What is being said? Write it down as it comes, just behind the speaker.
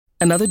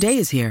Another day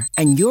is here,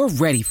 and you're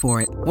ready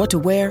for it. What to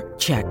wear?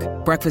 Check.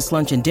 Breakfast,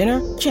 lunch, and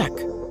dinner? Check.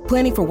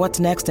 Planning for what's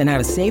next and how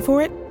to save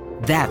for it?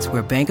 That's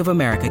where Bank of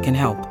America can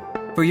help.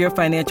 For your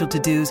financial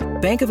to-dos,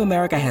 Bank of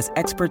America has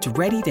experts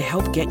ready to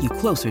help get you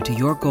closer to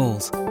your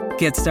goals.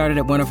 Get started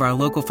at one of our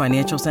local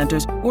financial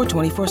centers or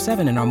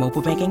 24/7 in our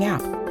mobile banking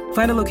app.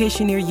 Find a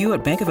location near you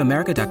at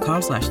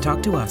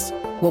bankofamerica.com/talktous.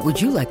 What would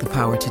you like the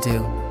power to do?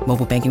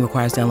 Mobile banking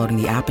requires downloading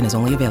the app and is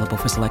only available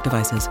for select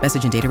devices.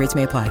 Message and data rates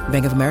may apply.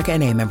 Bank of America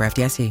N.A., member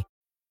FDIC.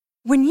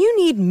 When you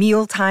need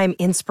mealtime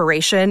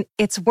inspiration,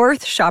 it's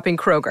worth shopping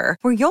Kroger,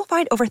 where you'll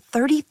find over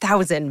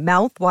 30,000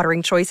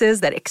 mouth-watering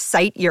choices that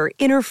excite your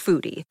inner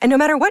foodie. And no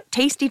matter what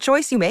tasty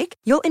choice you make,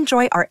 you'll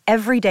enjoy our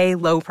everyday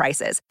low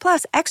prices,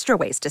 plus extra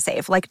ways to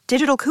save, like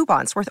digital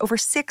coupons worth over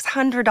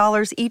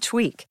 $600 each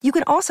week. You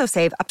can also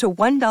save up to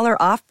 $1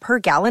 off per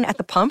gallon at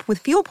the pump with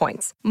fuel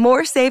points.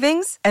 More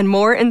savings and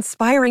more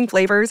inspiring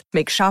flavors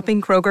make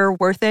shopping Kroger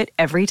worth it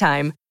every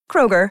time.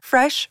 Kroger,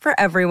 fresh for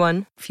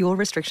everyone. Fuel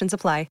restrictions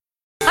apply.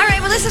 All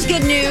right, well, this is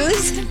good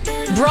news.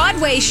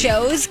 Broadway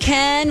shows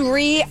can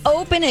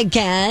reopen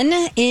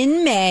again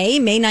in May.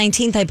 May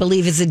 19th, I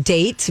believe, is a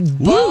date,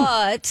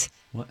 but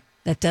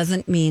that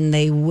doesn't mean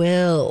they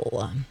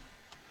will.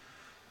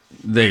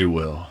 They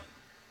will.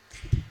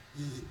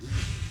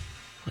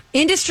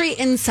 Industry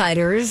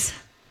insiders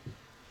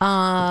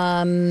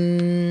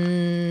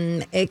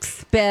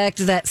expect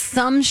that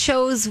some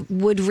shows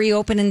would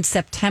reopen in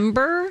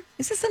September.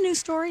 Is this a new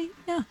story?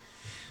 Yeah.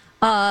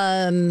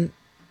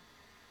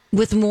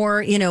 With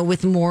more,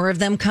 with more of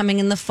them coming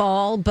in the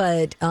fall.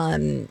 But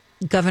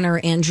Governor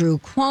Andrew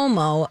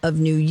Cuomo of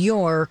New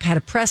York had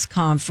a press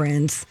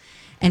conference,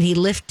 and he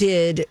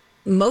lifted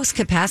most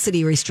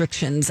capacity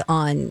restrictions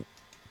on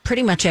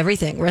pretty much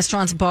everything: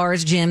 restaurants,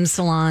 bars, gyms,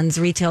 salons,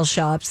 retail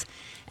shops,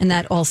 and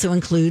that also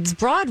includes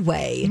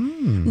Broadway.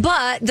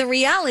 But the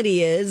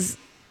reality is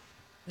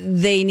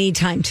they need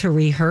time to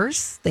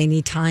rehearse. They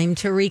need time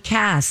to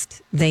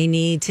recast. They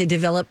need to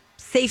develop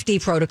safety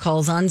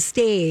protocols on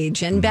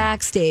stage and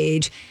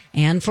backstage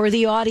and for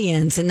the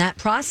audience. And that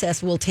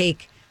process will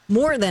take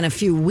more than a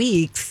few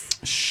weeks.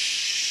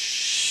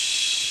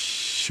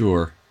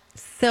 Sure.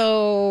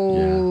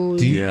 So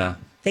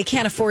they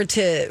can't afford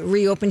to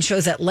reopen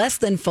shows at less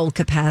than full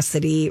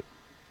capacity,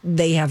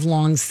 they have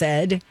long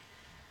said.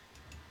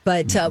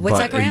 But what's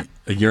that, Grant?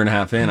 A year and a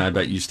half in, I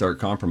bet you start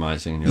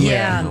compromising. And you're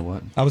like, you know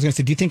what? I was going to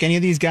say, do you think any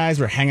of these guys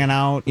were hanging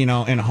out, in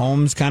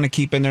homes, kind of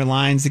keeping their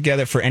lines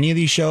together for any of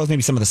these shows?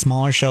 Maybe some of the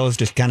smaller shows,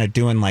 just kind of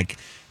doing like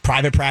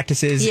private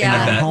practices in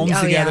their homes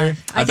together?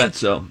 Yeah. I bet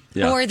so.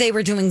 Yeah. Or they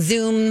were doing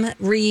Zoom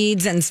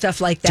reads and stuff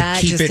like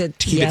that. To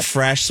keep it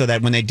fresh so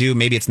that when they do,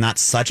 maybe it's not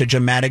such a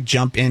dramatic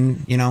jump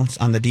in,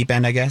 on the deep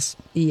end, I guess.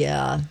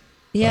 Yeah.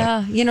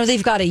 Yeah,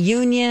 they've got a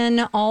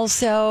union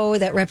also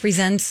that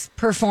represents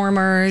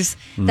performers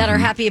that are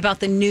happy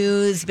about the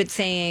news, but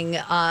saying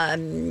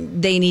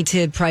they need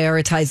to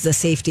prioritize the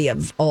safety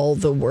of all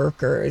the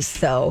workers.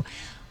 So,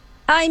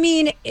 I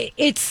mean,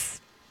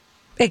 it's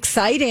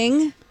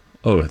exciting.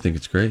 Oh, I think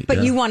it's great.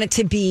 But you want it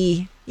to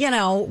be,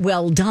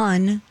 well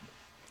done.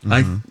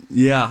 I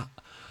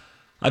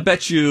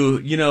bet you,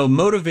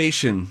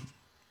 motivation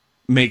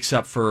makes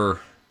up for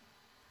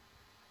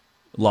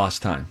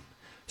lost time.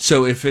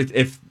 So if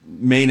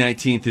May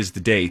 19th is the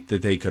date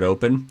that they could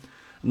open,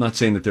 I'm not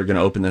saying that they're going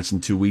to open this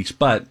in 2 weeks,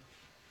 but,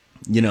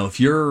 if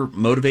you're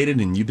motivated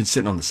and you've been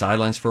sitting on the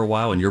sidelines for a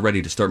while and you're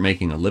ready to start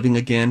making a living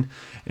again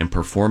and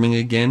performing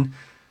again,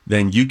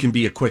 then you can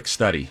be a quick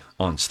study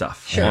on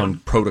stuff, on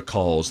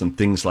protocols and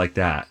things like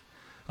that.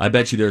 I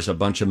bet you there's a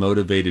bunch of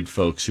motivated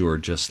folks who are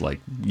just like,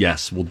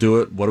 yes, we'll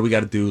do it. What do we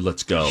got to do?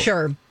 Let's go.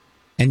 Sure.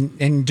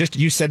 And just,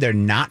 you said they're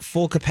not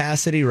full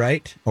capacity,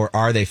 right? Or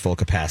are they full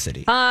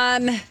capacity?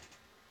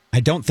 I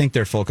don't think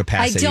they're full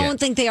capacity. I don't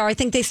think they are. I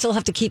think they still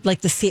have to keep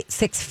like the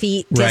 6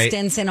 feet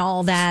distance and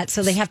all that.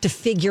 So they have to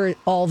figure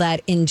all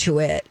that into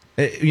it.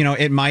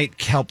 It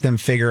might help them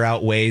figure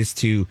out ways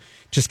to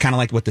just kind of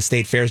like what the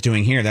state fair is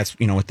doing here. That's,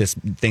 with this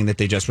thing that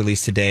they just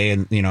released today.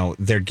 And,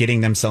 they're getting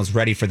themselves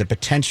ready for the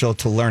potential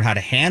to learn how to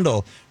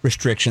handle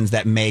restrictions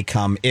that may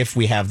come if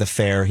we have the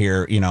fair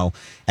here,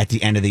 at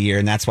the end of the year.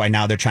 And that's why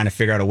now they're trying to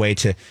figure out a way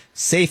to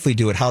safely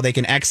do it, how they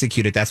can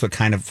execute it. That's what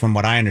kind of, from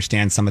what I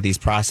understand, some of these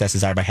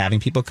processes are by having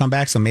people come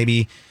back. So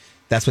maybe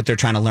that's what they're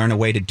trying to learn, a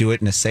way to do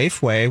it in a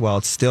safe way while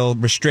it's still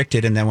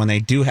restricted. And then when they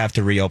do have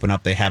to reopen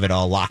up, they have it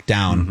all locked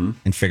down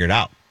and figured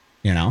out,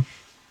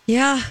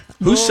 Yeah.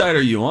 Whose side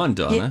are you on,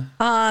 Donna?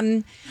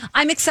 I'm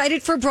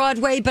excited for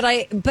Broadway, but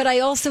I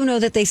also know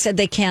that they said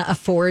they can't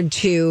afford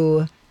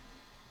to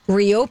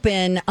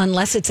reopen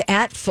unless it's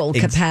at full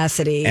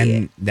capacity.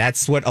 And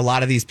that's what a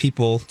lot of these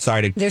people,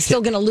 they're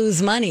still going to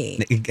lose money.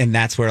 And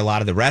that's where a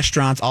lot of the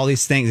restaurants, all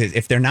these things,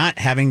 if they're not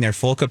having their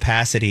full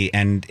capacity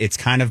and it's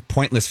kind of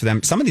pointless for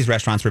them. Some of these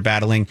restaurants were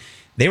battling,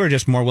 they were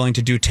just more willing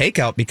to do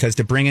takeout because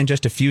to bring in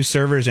just a few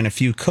servers and a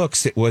few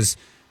cooks, it was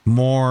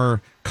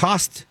more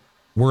cost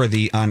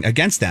worthy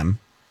against them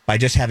by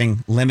just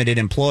having limited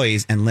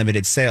employees and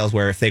limited sales,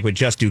 where if they would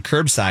just do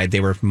curbside,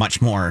 they were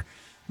much more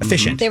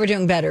efficient. They were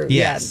doing better.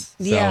 Yes.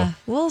 Yeah. Yeah.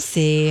 We'll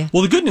see.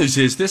 Well, the good news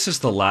is this is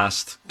the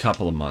last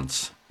couple of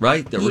months,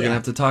 right? That we're going to Yeah.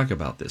 have to talk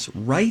about this,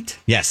 right?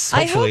 Yes,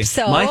 I hopefully. hope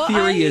so. My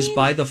theory I is mean-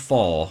 by the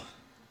fall,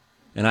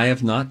 and I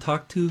have not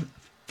talked to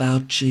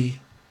Fauci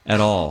at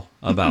all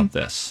about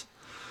this,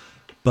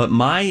 but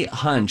my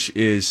hunch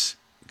is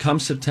come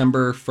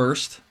September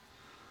 1st,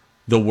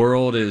 the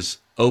world is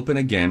open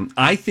again.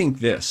 I think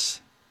that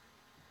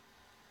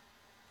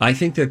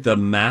the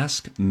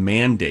mask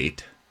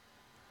mandate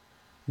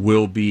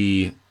will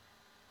be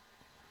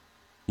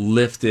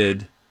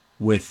lifted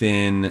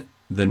within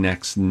the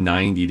next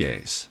 90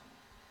 days.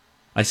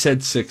 I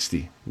said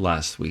 60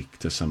 last week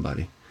to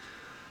somebody,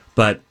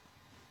 but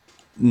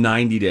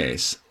 90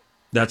 days.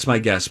 That's my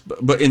guess.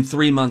 But in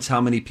 3 months,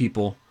 how many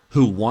people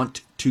who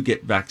want to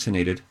get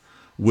vaccinated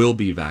will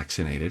be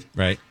vaccinated?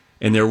 Right.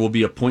 And there will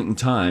be a point in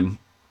time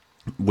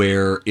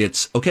where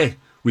it's, okay,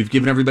 we've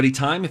given everybody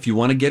time. If you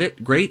want to get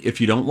it, great. If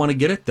you don't want to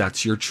get it,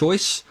 that's your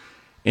choice.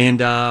 And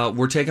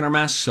we're taking our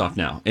masks off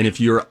now. And if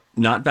you're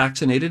not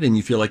vaccinated and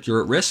you feel like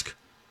you're at risk,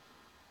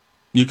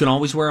 you can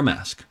always wear a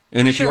mask.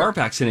 And if you Sure. are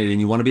vaccinated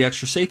and you want to be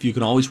extra safe, you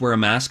can always wear a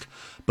mask,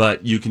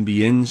 but you can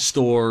be in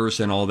stores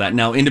and all that.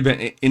 Now,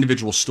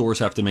 individual stores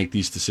have to make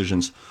these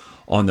decisions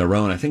on their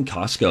own. I think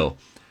Costco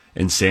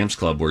and Sam's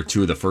Club were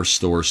two of the first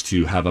stores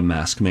to have a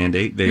mask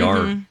mandate. They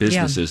are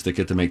businesses that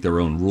get to make their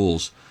own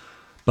rules.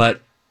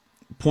 But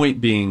point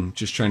being,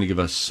 just trying to give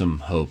us some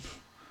hope.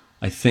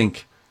 I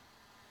think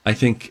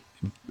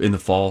in the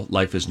fall,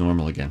 life is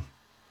normal again.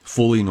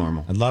 Fully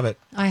normal. I'd love it.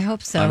 I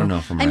hope so. I don't know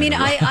if I'm I mean,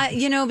 right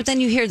or but then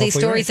you hear these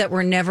Hopefully stories right. that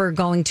we're never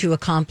going to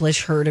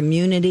accomplish herd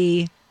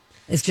immunity.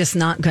 It's just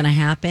not going to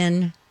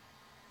happen.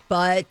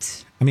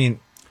 But I mean,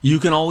 You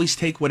can always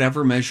take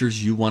whatever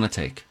measures you want to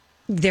take.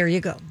 there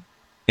you go.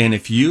 And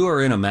if you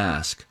are in a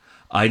mask,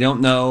 I don't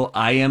know,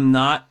 I am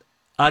not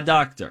a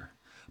doctor,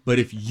 but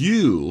if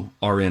you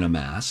are in a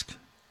mask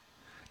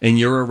and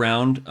you're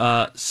around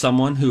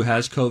someone who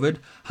has COVID,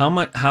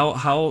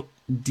 how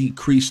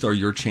decreased are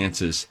your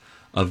chances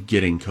of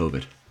getting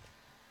COVID?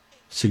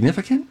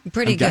 Significant?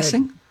 Pretty I'm good.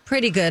 Guessing?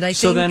 Pretty good. I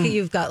So think then-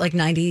 you've got like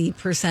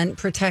 90%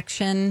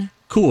 protection.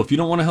 Cool. If you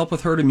don't want to help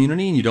with herd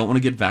immunity and you don't want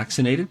to get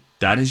vaccinated,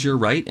 that is your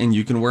right, and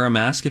you can wear a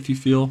mask if you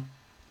feel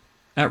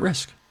at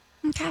risk.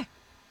 Okay.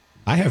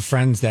 I have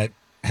friends that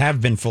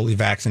have been fully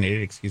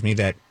vaccinated,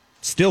 that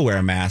still wear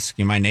a mask.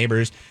 My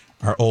neighbors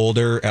are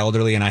older,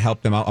 elderly, and I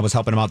helped them out. I was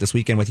helping him out this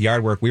weekend with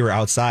yard work. We were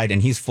outside,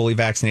 and he's fully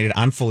vaccinated.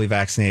 I'm fully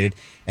vaccinated,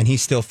 and he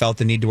still felt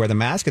the need to wear the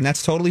mask, and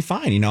that's totally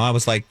fine. I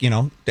was like,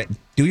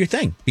 do your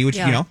thing, be what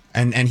Yeah.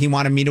 and he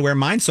wanted me to wear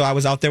mine, so I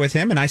was out there with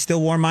him, and I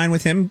still wore mine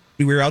with him.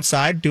 We were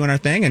outside doing our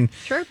thing, and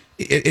Sure.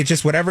 it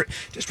just whatever.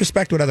 Just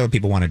respect what other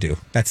people want to do.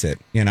 That's it.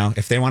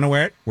 If they want to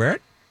wear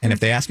it, and if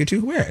they ask you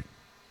to, wear it.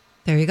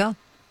 There you go.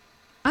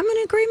 I'm in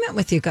agreement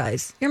with you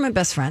guys. You're my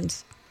best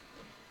friends.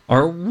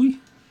 Are we?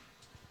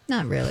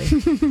 Not really.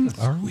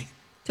 Are we?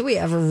 Do we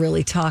ever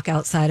really talk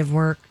outside of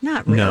work?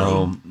 Not really.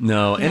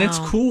 No. And it's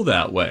No. cool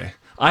that way.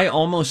 I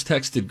almost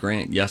texted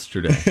Grant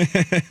yesterday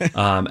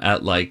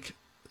at like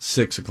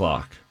 6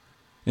 o'clock,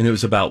 and it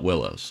was about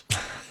willows.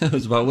 It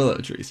was about willow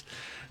trees.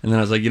 And then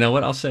I was like, you know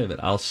what? I'll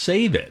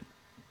save it.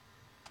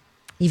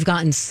 You've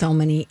gotten so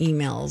many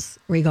emails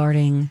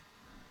regarding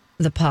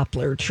the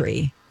poplar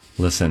tree.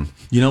 Listen,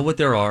 you know what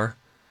there are?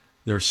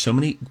 There are so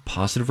many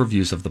positive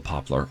reviews of the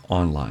poplar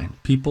online.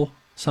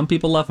 Some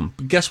people love them.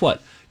 But guess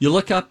what? You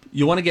look up,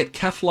 you want to get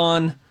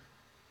Keflon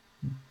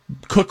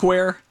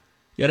cookware.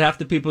 You had half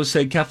the people who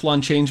say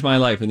Keflon changed my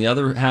life, and the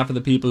other half of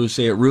the people who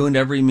say it ruined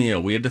every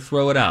meal. We had to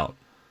throw it out.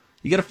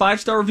 You get a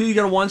 5-star review, you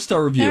get a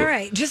 1-star review. All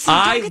right, just don't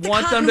I get the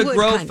want them to cottonwood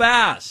grow kind.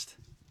 fast.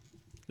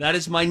 That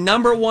is my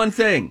number one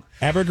thing.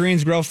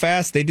 Evergreens grow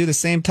fast. They do the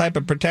same type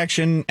of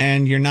protection,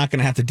 and you're not going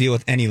to have to deal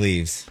with any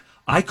leaves.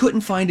 I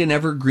couldn't find an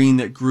evergreen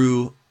that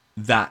grew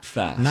that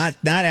fast. Not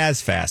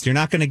as fast. You're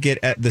not going to get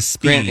at the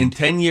speed. Grant, in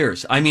 10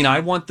 years. I mean, I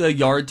want the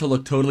yard to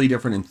look totally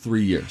different in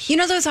 3 years. You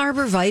know, those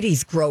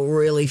arborvitaes grow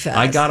really fast.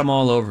 I got them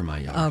all over my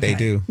yard. They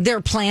do.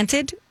 They're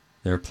planted?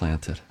 They're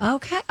planted.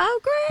 Okay. Oh,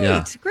 great.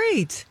 Yeah.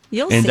 Great.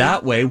 You'll And see.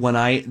 that way, when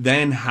I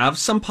then have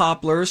some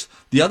poplars,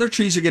 the other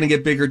trees are going to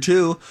get bigger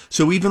too.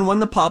 So even when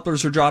the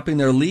poplars are dropping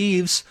their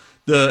leaves,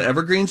 the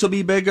evergreens will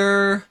be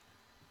bigger.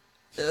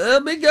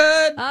 It'll be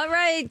good. All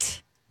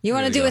right. You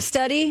want There to you do go. a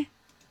study?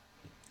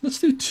 Let's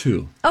do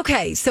 2.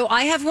 Okay. So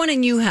I have one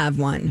and you have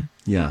one.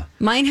 Yeah.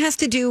 Mine has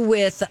to do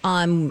with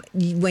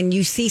when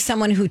you see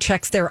someone who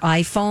checks their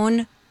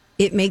iPhone,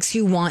 it makes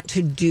you want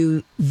to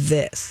do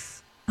this.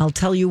 I'll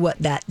tell you what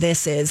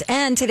this is.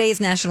 And today's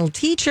National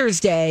Teachers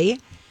Day,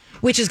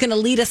 which is going to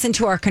lead us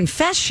into our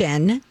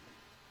confession.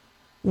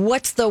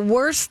 What's the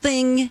worst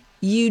thing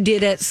you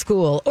did at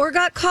school or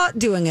got caught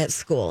doing at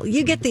school?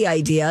 You get the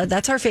idea.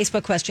 That's our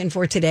Facebook question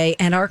for today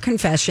and our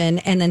confession.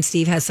 And then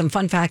Steve has some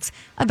fun facts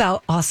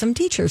about awesome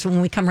teachers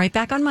when we come right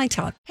back on My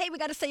Talk. Hey, we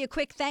got to say a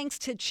quick thanks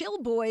to Chill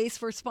Boys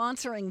for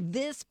sponsoring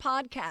this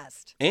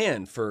podcast.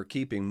 And for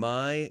keeping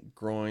my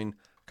groin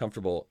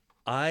comfortable.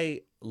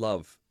 I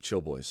love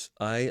Chill Boys.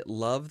 I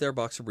love their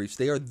boxer briefs.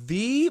 They are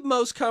the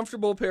most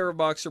comfortable pair of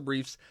boxer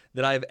briefs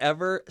that I've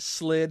ever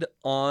slid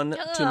on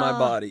to my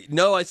body.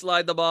 No, I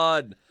slide them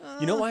on.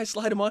 You know why I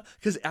slide them on?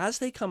 Because as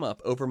they come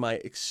up over my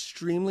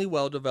extremely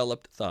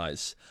well-developed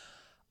thighs,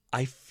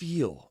 I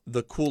feel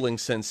the cooling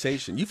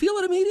sensation. You feel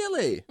it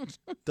immediately.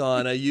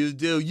 Donna, you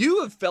do.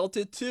 You have felt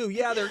it too.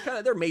 Yeah,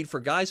 they're made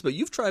for guys, but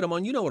you've tried them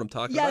on. You know what I'm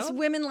talking about. Yes,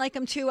 women like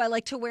them too. I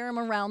like to wear them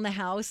around the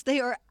house. They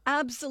are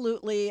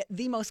absolutely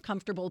the most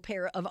comfortable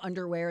pair of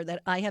underwear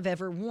that I have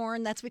ever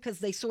worn. That's because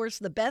they source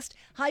the best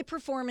high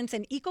performance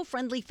and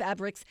eco-friendly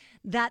fabrics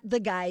that the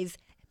guys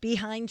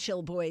behind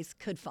Chill Boys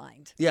could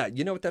find. Yeah,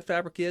 you know what that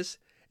fabric is?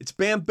 It's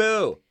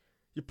bamboo.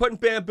 You're putting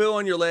bamboo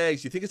on your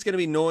legs. You think it's going to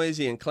be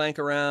noisy and clank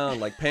around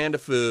like panda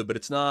food, but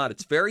it's not.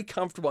 It's very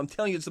comfortable. I'm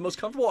telling you, it's the most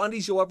comfortable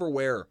undies you'll ever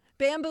wear.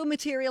 Bamboo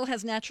material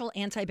has natural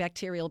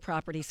antibacterial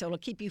properties, so it'll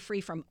keep you free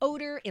from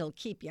odor. It'll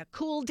keep you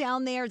cool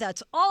down there.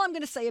 That's all I'm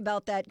going to say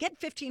about that. Get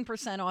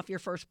 15% off your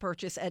first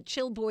purchase at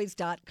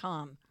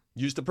chillboys.com.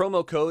 Use the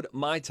promo code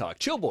MyTalk.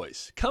 Chill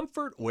Boys,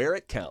 comfort where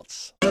it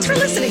counts. Thanks for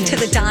listening to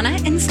the Donna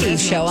and Steve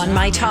Show on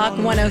My Talk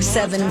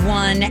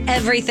 107.1.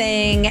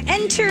 Everything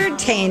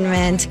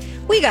entertainment.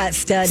 We got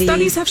studies.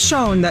 Studies have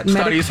shown that the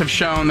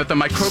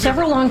microbial...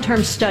 Several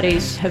long-term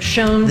studies have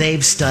shown...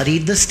 They've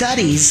studied the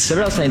studies.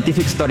 Several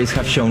scientific studies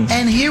have shown...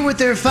 And here with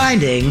their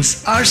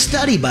findings are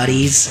study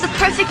buddies. The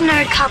perfect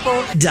nerd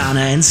couple. Donna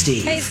and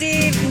Steve. Hey,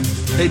 Steve.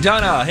 Hey,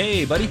 Donna.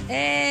 Hey, buddy.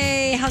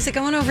 Hey, how's it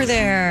going over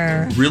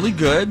there? Really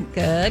good.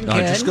 Good.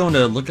 Just going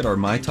to look at our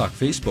My Talk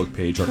Facebook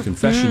page. Our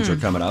confessions are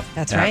coming up.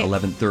 That's at right.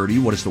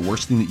 11:30. What is the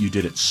worst thing that you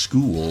did at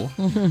school?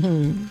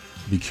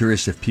 Be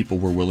curious if people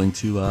were willing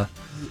to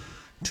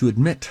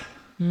admit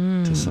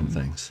to some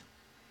things.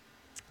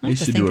 I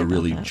used to do a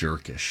really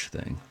jerkish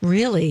thing.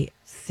 Really?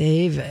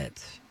 Save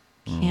it.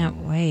 Can't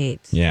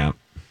wait. Yeah.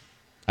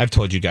 I've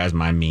told you guys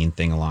my mean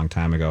thing a long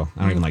time ago.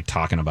 I don't even like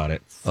talking about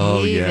it.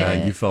 Oh, Save yeah.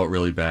 it. You felt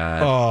really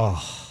bad.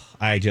 Oh,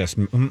 I just,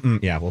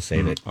 yeah, we'll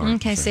save it. All right,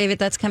 Okay, sorry. save it.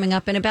 That's coming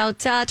up in about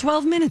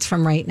 12 minutes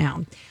from right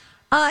now.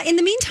 In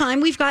the meantime,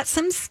 we've got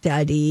some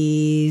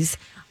studies.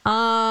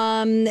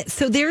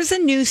 So there's a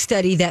new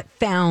study that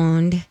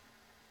found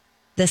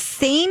the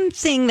same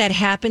thing that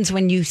happens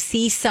when you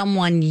see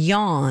someone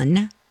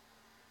yawn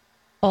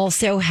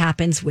also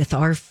happens with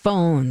our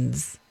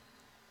phones.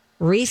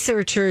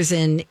 Researchers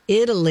in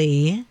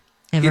Italy,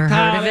 ever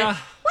heard of it? What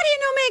do you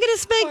know, Megan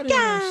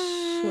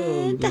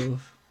Spaghetti?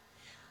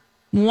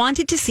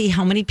 Wanted to see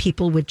how many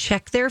people would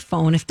check their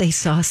phone if they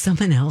saw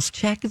someone else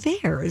check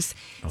theirs.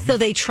 So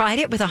they tried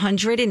it with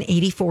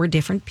 184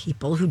 different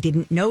people who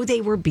didn't know they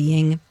were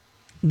being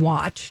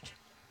watched.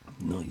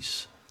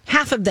 Nice.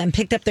 Half of them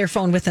picked up their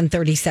phone within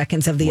 30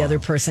 seconds of the other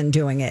person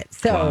doing it.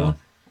 So,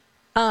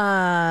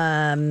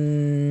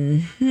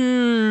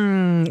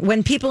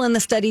 when people in the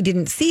study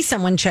didn't see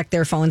someone check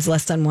their phones,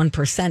 less than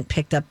 1%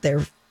 picked up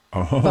their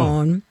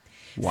phone.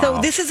 Wow.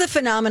 So this is a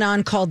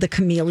phenomenon called the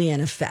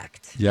chameleon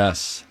effect.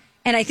 Yes.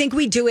 And I think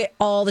we do it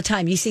all the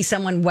time. You see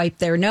someone wipe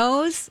their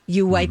nose,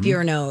 you wipe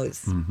your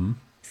nose.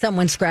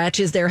 Someone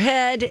scratches their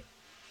head.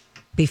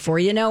 Before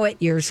you know it,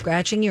 you're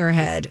scratching your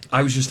head.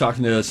 I was just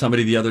talking to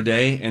somebody the other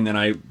day, and then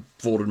I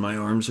folded my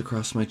arms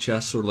across my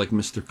chest, sort of like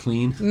Mr.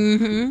 Clean.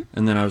 Mm-hmm.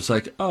 And then I was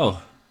like,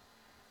 oh,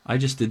 I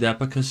just did that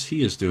because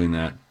he is doing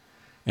that.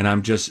 And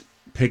I'm just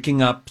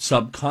picking up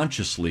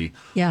subconsciously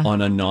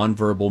on a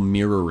nonverbal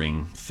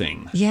mirroring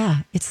thing. Yeah,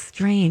 it's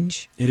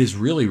strange. It is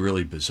really,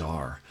 really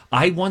bizarre.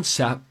 I once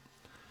sat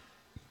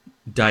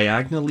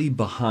diagonally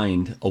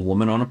behind a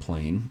woman on a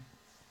plane,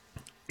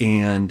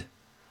 and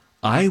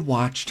I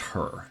watched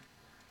her.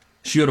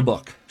 She had a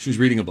book. She was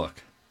reading a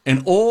book.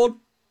 An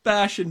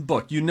old-fashioned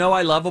book. You know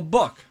I love a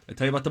book. I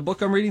tell you about the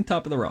book I'm reading,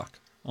 Top of the Rock.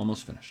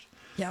 Almost finished.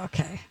 Yeah,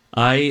 okay.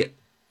 I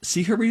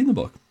see her reading the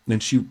book. Then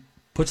she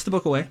puts the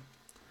book away,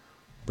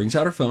 brings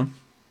out her phone,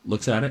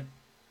 looks at it,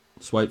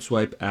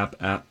 swipe,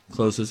 app,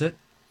 closes it,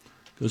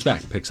 goes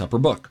back, picks up her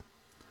book.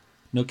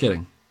 No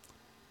kidding.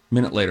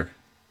 Minute later,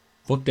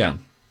 book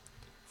down,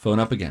 phone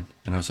up again.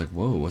 And I was like,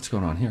 whoa, what's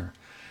going on here?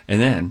 And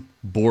then,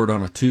 bored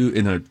on a tube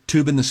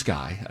in the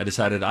sky, I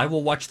decided I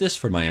will watch this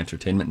for my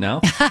entertainment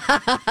now.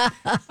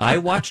 I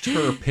watched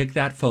her pick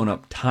that phone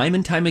up time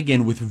and time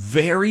again with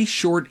very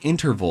short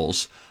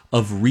intervals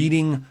of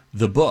reading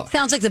the book.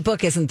 Sounds like the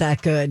book isn't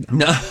that good.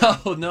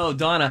 No,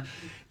 Donna.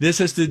 This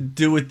has to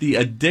do with the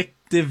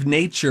addictive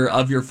nature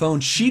of your phone.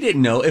 She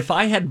didn't know. If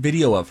I had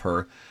video of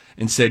her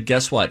and said,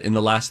 guess what? In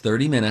the last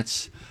 30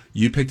 minutes,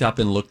 you picked up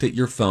and looked at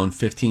your phone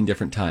 15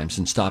 different times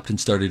and stopped and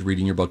started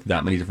reading your book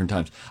that many different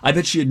times. I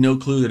bet she had no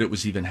clue that it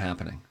was even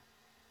happening.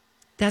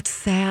 That's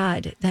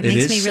sad. That It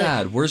makes is me really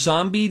sad.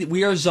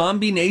 We are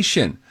zombie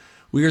nation.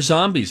 We are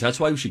zombies.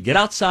 That's why we should get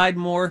outside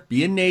more,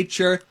 be in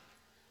nature,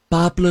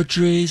 poplar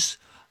trees.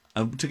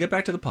 To get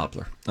back to the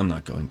poplar, I'm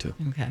not going to.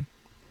 Okay.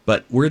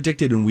 But we're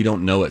addicted and we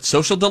don't know it.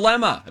 Social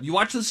Dilemma. Have you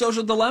watched The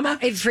Social Dilemma?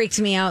 It freaked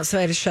me out, so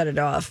I had to shut it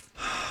off.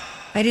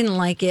 I didn't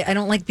like it. I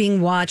don't like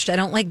being watched. I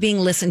don't like being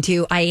listened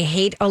to. I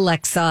hate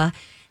Alexa.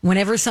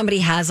 Whenever somebody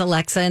has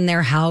Alexa in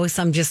their house,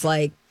 I'm just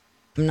like,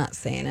 I'm not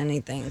saying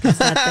anything because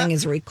that thing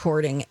is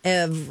recording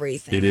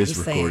everything. It is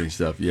recording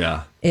stuff,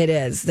 yeah. It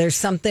is. There's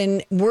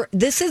something.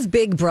 This is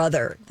Big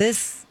Brother.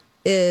 This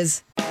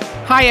is.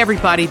 Hi,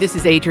 everybody. This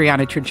is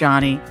Adriana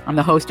Trajani. I'm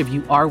the host of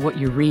You Are What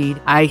You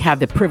Read. I have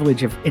the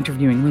privilege of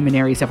interviewing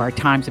luminaries of our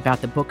times about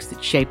the books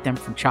that shaped them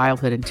from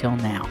childhood until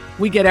now.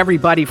 We get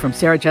everybody from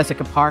Sarah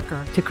Jessica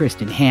Parker to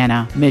Kristen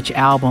Hanna, Mitch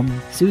Albom,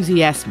 Susie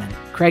Essman,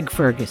 Craig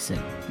Ferguson,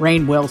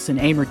 Rainn Wilson,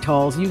 Amor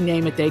Tolls, you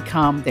name it, they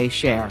come, they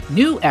share.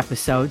 New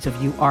episodes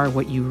of You Are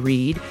What You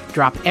Read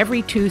drop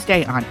every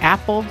Tuesday on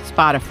Apple,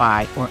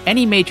 Spotify, or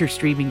any major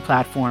streaming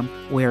platform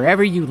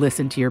wherever you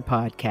listen to your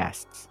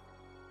podcasts.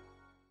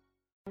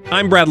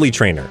 I'm Bradley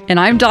Trainer. And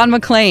I'm Don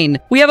McClain.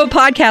 We have a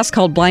podcast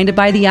called Blinded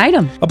by the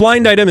Item. A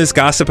blind item is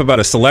gossip about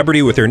a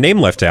celebrity with their name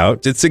left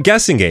out. It's a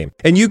guessing game,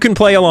 and you can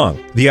play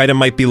along. The item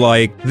might be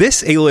like,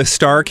 this A-list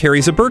star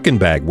carries a Birkin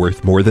bag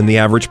worth more than the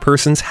average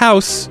person's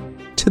house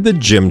to the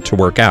gym to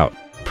work out.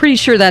 Pretty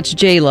sure that's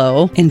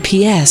J-Lo. And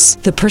P.S.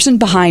 the person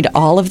behind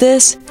all of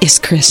this is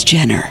Kris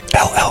Jenner,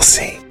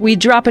 LLC. We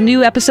drop a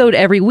new episode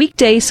every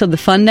weekday so the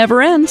fun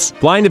never ends.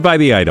 Blinded by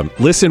the Item.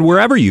 Listen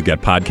wherever you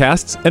get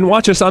podcasts and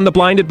watch us on the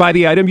Blinded by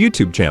the Item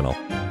YouTube channel.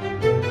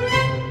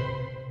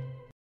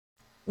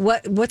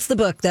 What's the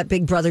book that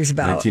Big Brother's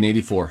about?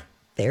 1984.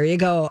 There you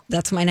go.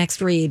 That's my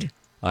next read.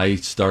 I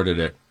started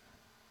it.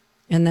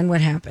 And then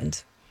what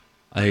happened?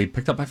 I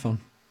picked up my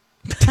phone.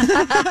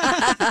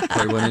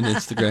 I went on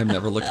Instagram,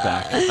 never looked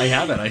back. I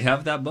have it. I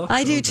have that book.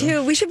 I do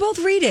too. We should both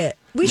read it.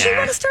 We should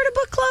want to start a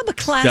book club, a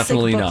classic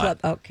Definitely book not.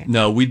 club. Okay.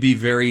 No, we'd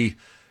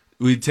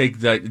take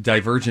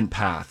divergent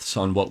paths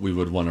on what we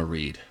would want to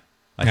read,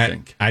 I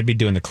think. I'd be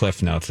doing the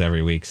Cliff Notes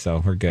every week,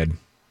 so we're good.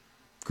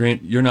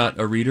 Grant, you're not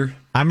a reader?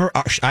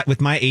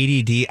 With my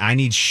ADD, I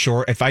need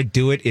short. If I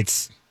do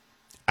it,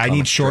 I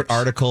need short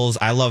articles.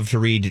 I love to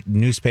read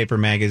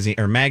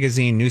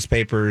magazine,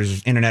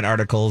 newspapers, internet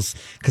articles,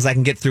 because I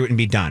can get through it and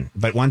be done.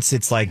 But once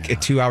it's like a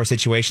 2-hour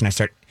situation,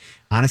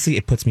 honestly,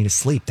 it puts me to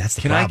sleep. That's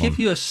the problem. Can I give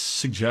you a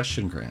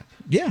suggestion, Grant?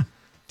 Yeah.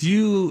 Do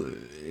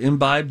you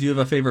imbibe? Do you have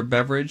a favorite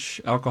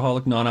beverage?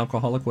 Alcoholic,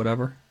 non-alcoholic,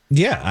 whatever?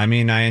 Yeah, I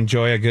mean, I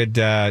enjoy a good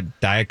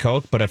Diet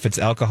Coke, but if it's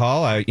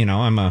alcohol, I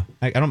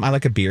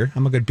like a beer.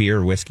 I'm a good beer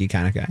or whiskey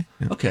kind of guy.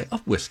 Yeah. Okay,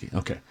 whiskey.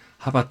 Okay.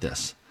 How about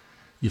this?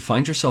 You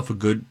find yourself a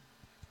good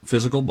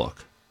physical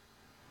book,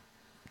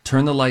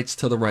 turn the lights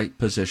to the right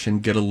position,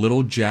 get a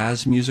little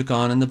jazz music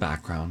on in the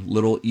background,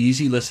 little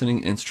easy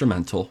listening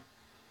instrumental.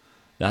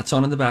 That's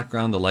on in the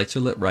background. The lights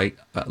are lit right.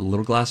 A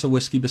little glass of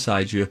whiskey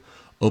beside you.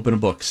 Open a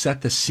book.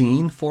 Set the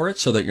scene for it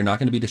so that you're not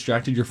going to be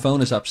distracted. Your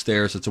phone is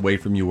upstairs. It's away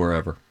from you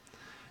wherever.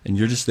 And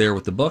you're just there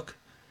with the book.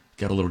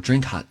 Got a little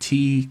drink, hot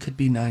tea, could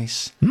be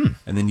nice. And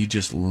then you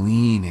just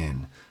lean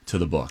in to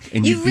the book.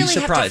 And you'd be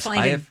surprised. Have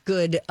to find a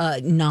good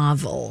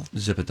novel.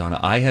 Zip it, Donna.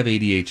 I have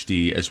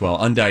ADHD as well.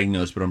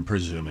 Undiagnosed, but I'm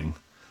presuming.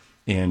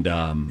 And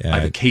I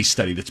have a case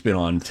study that's been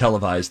on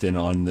televised and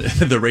on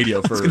the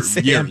radio for years.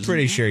 I'm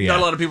pretty sure, Not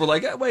a lot of people are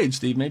like, wait,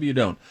 Steve, maybe you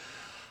don't.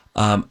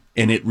 And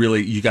it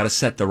really, you got to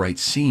set the right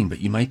scene, but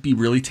you might be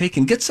really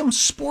taken. Get some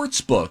sports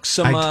books.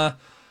 I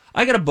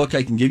got a book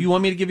I can give you.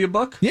 Want me to give you a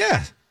book?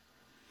 Yeah.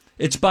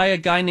 It's by a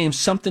guy named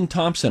something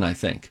Thompson, I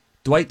think.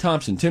 Dwight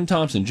Thompson, Tim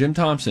Thompson, Jim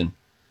Thompson,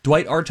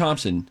 Dwight R.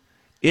 Thompson.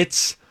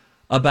 It's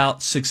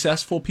about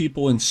successful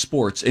people in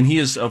sports. And he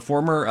is a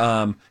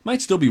former,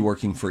 might still be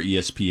working for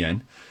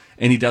ESPN.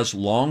 And he does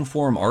long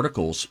form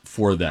articles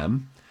for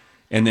them.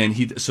 And then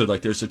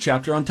there's a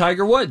chapter on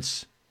Tiger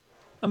Woods.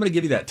 I'm going to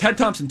give you that. Ted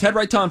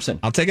Wright Thompson.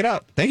 I'll take it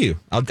out. Thank you.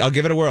 I'll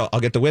give it a whirl.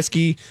 I'll get the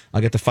whiskey.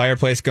 I'll get the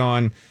fireplace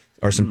going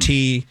or some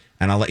tea.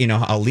 And I'll let you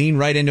know. I'll lean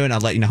right into it and I'll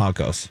let you know how it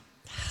goes.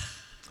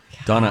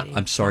 Donna,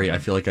 I'm sorry. I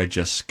feel like I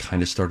just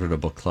kind of started a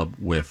book club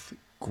with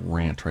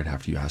Grant right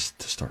after you asked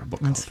to start a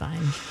book club. That's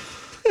fine.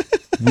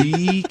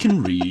 We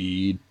can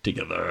read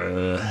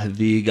together.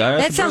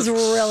 That sounds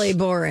really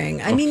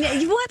boring. I mean,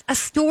 you want a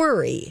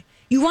story.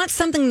 You want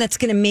something that's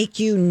going to make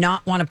you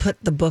not want to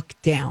put the book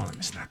down.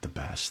 Isn't that the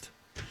best?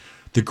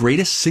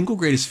 The single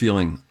greatest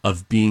feeling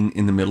of being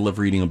in the middle of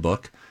reading a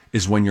book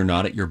is when you're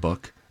not at your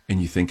book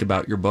and you think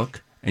about your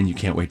book and you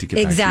can't wait to get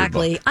back to your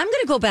book. Exactly. I'm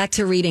going to go back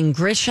to reading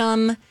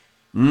Grisham.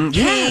 King.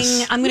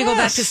 Yes, I'm going to go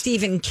back to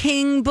Stephen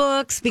King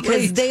books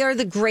because they are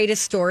the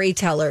greatest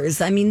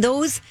storytellers. I mean,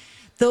 those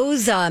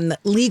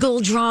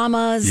legal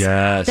dramas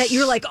that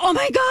you're like, oh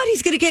my God,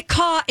 he's going to get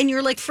caught. And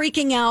you're like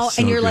freaking out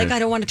and you're like, I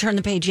don't want to turn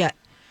the page yet.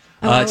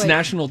 It's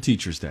National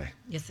Teachers Day.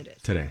 Yes, it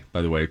is. Today,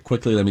 by the way.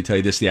 Quickly, let me tell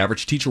you this. The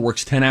average teacher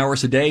works 10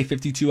 hours a day,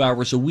 52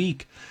 hours a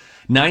week.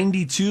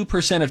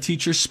 92% of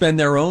teachers spend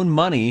their own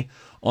money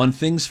on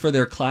things for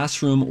their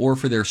classroom or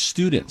for their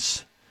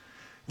students.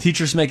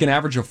 Teachers make an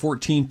average of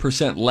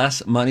 14%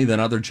 less money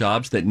than other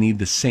jobs that need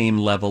the same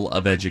level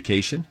of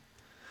education.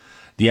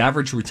 The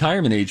average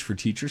retirement age for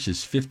teachers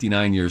is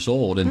 59 years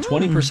old, and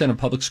 20% of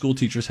public school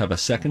teachers have a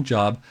second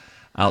job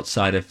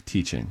outside of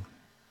teaching.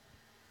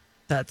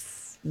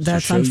 That's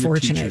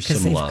unfortunate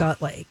because they've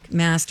got like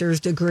master's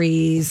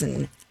degrees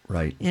and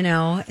right, and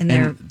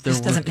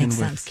just doesn't make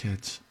sense. With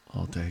kids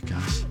all day,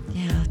 guys.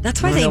 Yeah,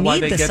 that's why they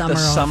need the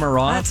summer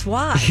off. That's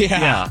why.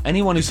 Yeah.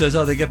 Anyone who says,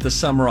 they get the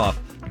summer off,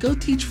 go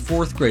teach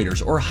fourth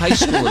graders or high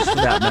schoolers for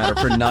that matter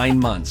for 9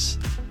 months.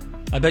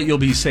 I bet you'll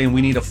be saying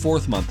we need a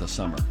 4th month of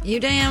summer. You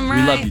damn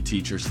right. We love you,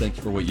 teachers. Thank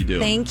you for what you do.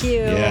 Thank you.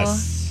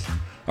 Yes.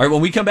 All right,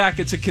 when we come back,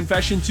 it's a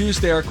Confession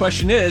Tuesday. Our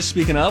question is,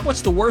 speaking of,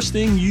 what's the worst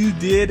thing you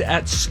did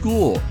at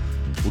school?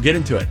 We'll get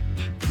into it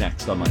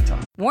next on My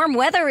Talk. Warm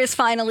weather is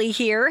finally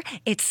here.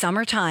 It's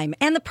summertime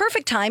and the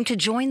perfect time to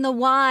join the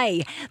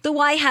Y. The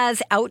Y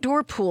has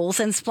outdoor pools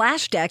and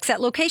splash decks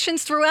at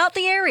locations throughout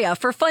the area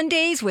for fun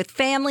days with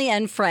family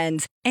and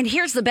friends. And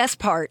here's the best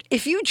part.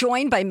 If you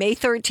join by May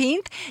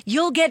 13th,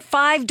 you'll get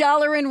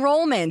 $5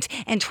 enrollment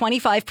and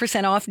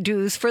 25% off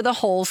dues for the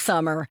whole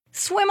summer.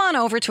 Swim on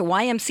over to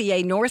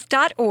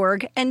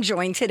ymcanorth.org and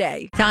join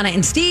today. Donna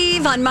and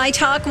Steve on My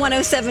Talk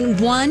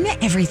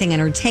 107.1, Everything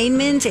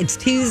Entertainment. It's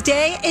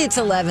Tuesday. It's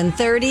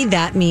 11:30.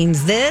 That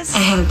means this. I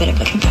have a bit of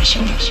a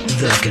confession.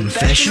 The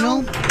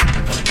confessional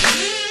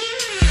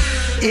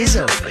is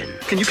open.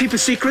 Can you keep a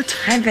secret?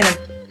 I've been a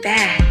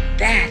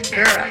bad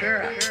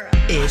girl.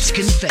 It's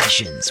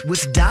Confessions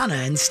with Donna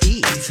and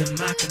Steve.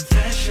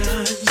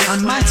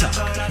 On My Talk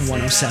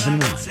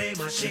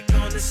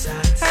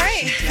 107.1. All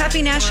right.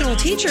 Happy National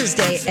Teachers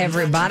Day,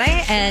 everybody.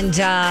 And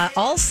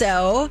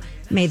also,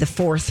 may the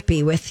 4th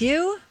be with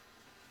you.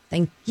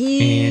 Thank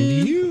you.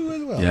 And you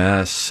as well.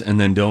 Yes. And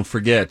then don't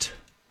forget,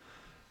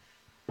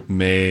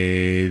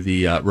 May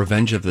the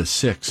Revenge of the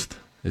 6th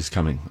is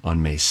coming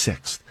on May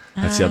 6th.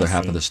 That's the other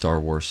half of the Star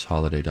Wars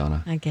holiday,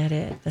 Donna. I get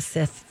it. The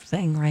Sith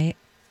thing, right?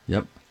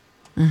 Yep.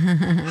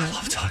 I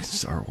love talking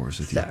Star Wars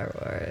with you. Star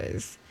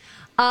Wars.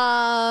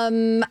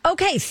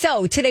 Okay,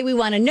 so today we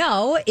want to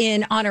know,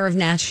 in honor of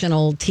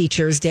National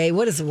Teachers Day,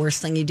 what is the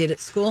worst thing you did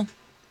at school?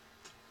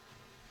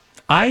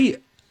 I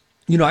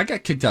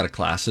got kicked out of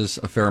classes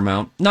a fair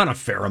amount. Not a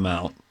fair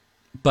amount,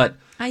 but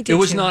it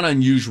was not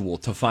unusual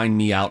to find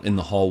me out in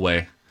the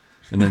hallway,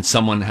 and then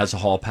someone has a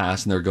hall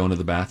pass and they're going to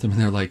the bathroom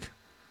and they're like,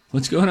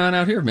 "What's going on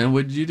out here, man?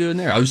 What did you do in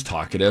there?" I was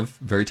talkative,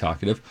 very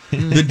talkative.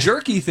 The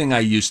jerky thing I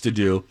used to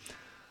do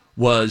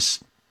was,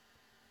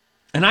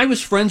 and I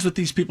was friends with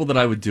these people that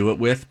I would do it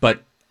with,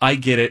 but I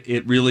get it.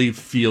 It really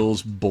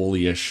feels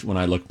bullyish when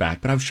I look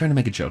back, but I was trying to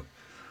make a joke.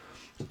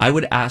 I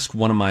would ask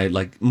one of my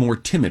more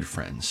timid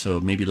friends, so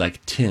maybe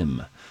like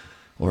Tim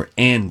or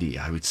Andy,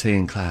 I would say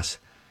in class,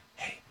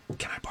 "Hey,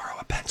 can I borrow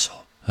a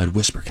pencil?" I'd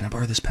whisper, "Can I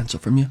borrow this pencil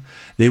from you?"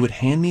 They would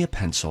hand me a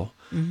pencil.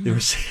 Mm-hmm. They were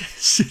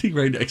sitting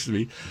right next to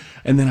me.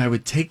 And then I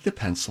would take the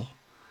pencil,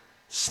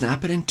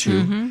 snap it in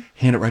two,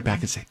 hand it right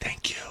back and say,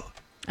 "Thank you."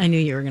 I knew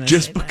you were going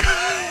to say that.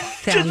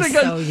 Sounds just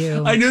because so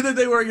you. I knew that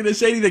they weren't going to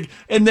say anything.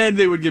 And then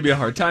they would give me a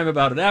hard time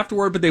about it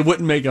afterward, but they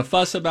wouldn't make a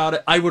fuss about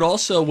it. I would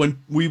also, when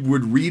we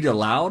would read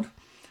aloud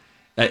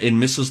in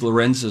Mrs.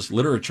 Lorenz's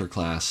literature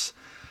class,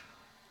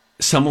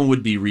 someone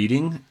would be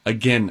reading.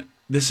 Again,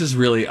 this is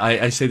really,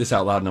 I say this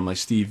out loud and I'm like,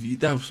 "Steve,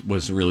 that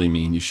was really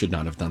mean. You should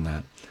not have done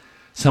that."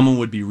 Someone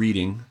would be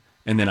reading,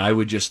 and then I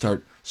would just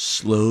start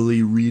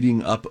slowly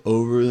reading up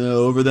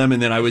over them,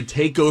 and then I would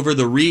take over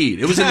the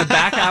read. It was in the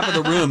back half of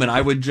the room, and I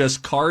would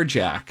just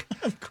carjack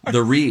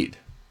the read.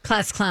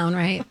 Class clown,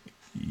 right?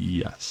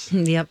 Yes.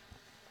 Yep.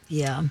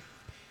 Yeah.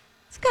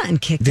 It's gotten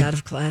kicked out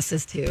of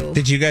classes, too.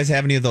 Did you guys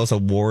have any of those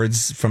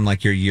awards from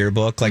your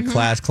yearbook, like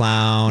Class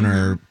Clown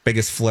or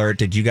Biggest Flirt?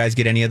 Did you guys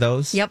get any of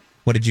those? Yep.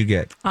 What did you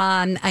get?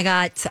 I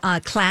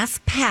got Class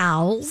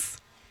Pals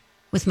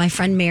with my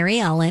friend Mary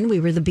Ellen. We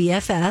were the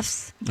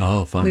BFFs.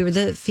 Oh, fun. We were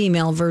the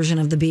female version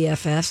of the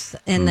BFFs.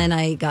 And then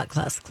I got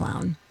Class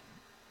Clown.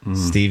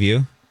 Steve,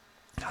 you?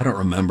 I don't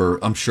remember.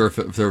 I'm sure if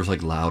there was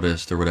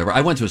loudest or whatever.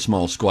 I went to a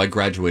small school. I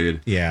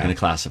graduated in a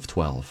class of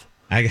 12.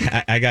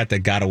 I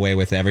got away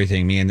with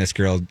everything. Me and this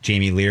girl,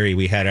 Jamie Leary,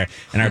 we had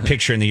our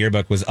picture in the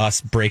yearbook was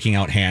us breaking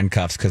out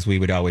handcuffs because we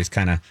would always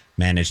kind of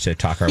manage to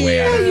talk our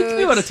way out of it. You can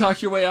be able to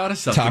talk your way out of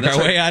something. Talk our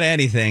way out of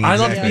anything. I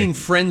love being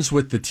friends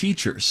with the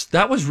teachers.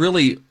 That was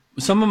really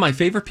some of my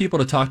favorite people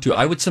to talk to.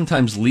 I would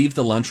sometimes leave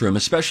the lunchroom,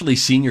 especially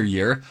senior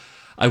year.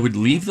 I would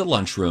leave the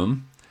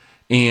lunchroom,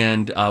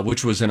 and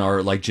which was in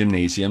our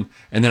gymnasium,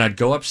 and then I'd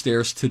go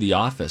upstairs to the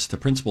office, the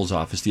principal's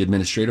office, the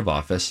administrative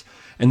office,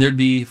 and there'd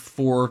be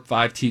 4 or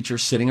 5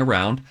 teachers sitting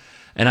around,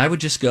 and I would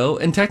just go,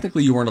 and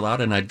technically you weren't allowed,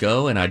 and I'd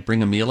go and I'd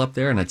bring a meal up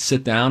there and I'd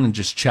sit down and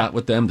just chat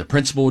with them. The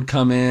principal would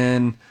come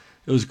in.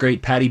 It was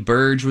great. Patty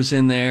Burge was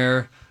in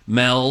there.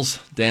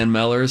 Dan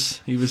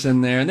Mellers, he was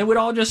in there, and they would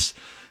all just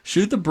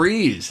shoot the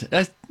breeze.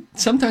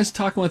 Sometimes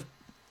talking with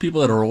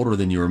people that are older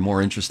than you are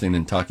more interesting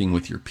than talking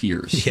with your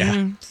peers.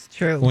 Yeah, it's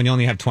true. When you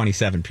only have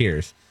 27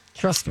 peers.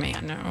 Trust me,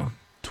 I know.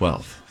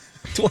 12.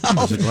 It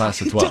was a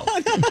class of 12.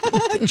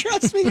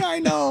 Trust me, I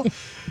know.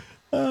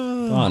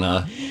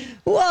 Donna.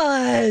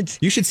 What?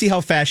 You should see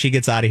how fast she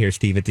gets out of here,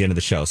 Steve, at the end of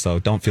the show, so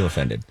don't feel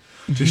offended.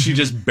 Does she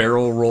just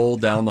barrel roll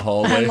down the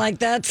hallway? I'm like,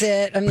 that's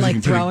it.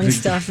 I'm throwing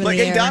stuff in the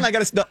air. Hey, Don, I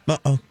got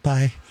to...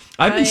 bye.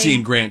 I've been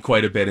seeing Grant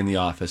quite a bit in the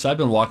office. I've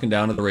been walking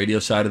down to the radio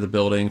side of the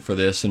building for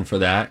this and for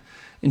that.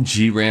 And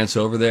G-Rant's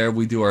over there.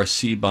 We do our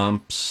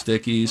C-bump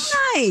stickies.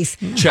 Nice.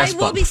 Chest I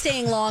will bump. be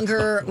staying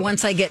longer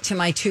once I get to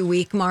my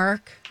 2-week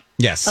mark.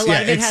 Yes. A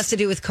lot of it has to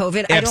do with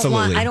COVID.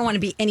 Absolutely. I don't want to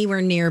be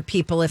anywhere near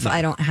people if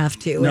I don't have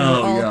to. And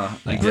No, we're all yeah,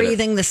 I get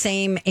breathing the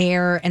same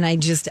air, and I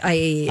get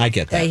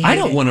that. I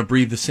don't want to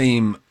breathe the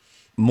same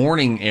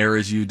morning air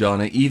as you,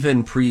 Donna,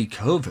 even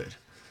pre-COVID.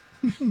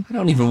 I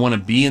don't even want to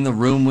be in the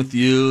room with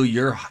you.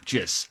 You're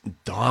just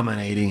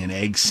dominating an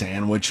egg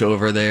sandwich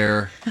over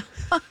there.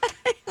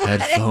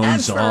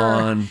 Headphones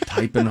on,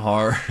 typing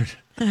hard.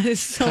 That is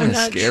so Kinda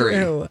not scary.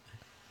 true.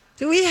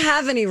 Do we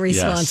have any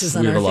responses Yes,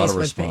 on we our have a lot of Facebook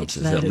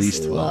responses, page? That at is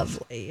least 12.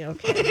 lovely.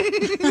 Okay.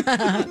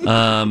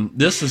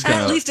 This is kind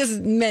At of... least as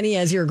many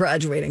as your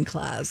graduating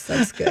class.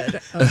 That's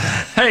good. Okay.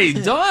 Hey,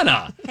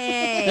 Donna.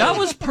 Hey. That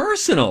was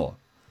personal.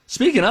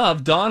 Speaking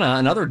of, Donna,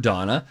 another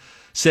Donna,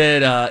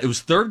 said it was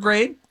third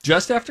grade,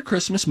 just after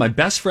Christmas. My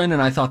best friend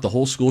and I thought the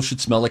whole school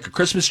should smell like a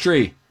Christmas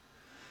tree.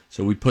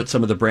 So we put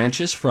some of the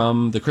branches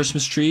from the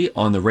Christmas tree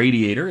on the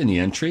radiator in the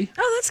entry.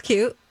 Oh, that's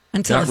cute.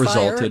 Until That the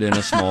fire. resulted in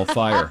a small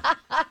fire.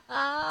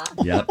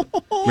 Yep.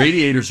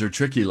 Radiators are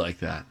tricky like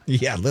that.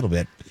 Yeah, a little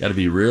bit. Got to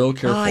be real Oh,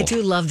 careful. I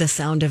do love the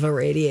sound of a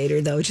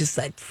radiator, though. Just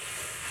like,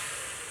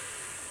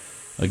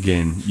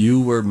 Again,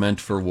 you were meant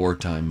for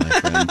wartime, my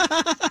friend.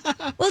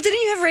 well,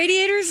 didn't you have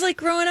radiators like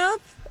growing up?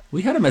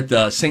 We had them at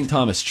the St.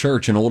 Thomas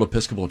Church, an old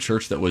Episcopal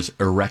church that was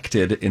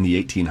erected in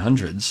the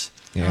 1800s.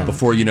 Yeah.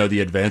 Before, the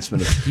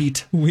advancement of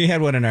heat. We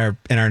had one in our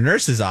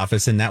nurse's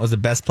office, and that was the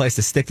best place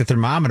to stick the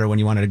thermometer when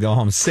you wanted to go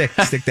home sick.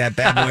 Stick that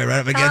bad boy right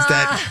up against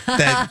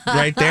that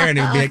right there, and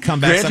it would be a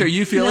comeback. Grant, are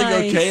you feeling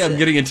okay? I'm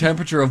getting a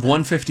temperature of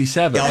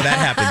 157. Oh, that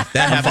happened.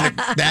 That happened.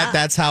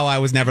 That's how I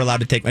was never allowed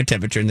to take my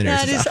temperature in the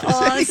nurse's That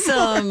office. is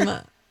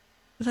awesome.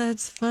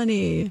 That's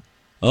funny.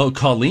 Oh,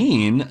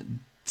 Colleen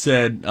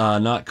said,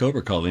 not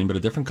Cobra Colleen, but a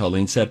different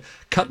Colleen said,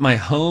 cut my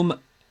home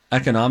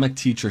economic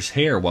teacher's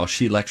hair while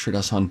she lectured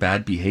us on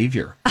bad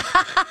behavior.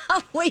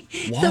 Wait,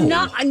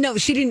 Whoa. no,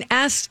 she didn't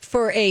ask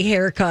for a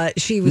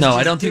haircut. She was. No, just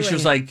I don't think she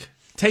was doing it. like,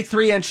 take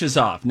 3 inches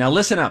off. Now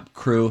listen up,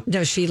 crew.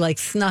 No, she like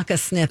snuck a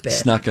snippet.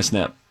 Snuck a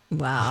snip.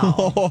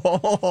 Wow.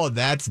 Oh,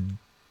 that's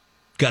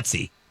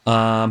gutsy.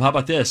 How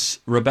about this?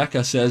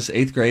 Rebecca says,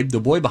 8th grade, the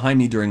boy behind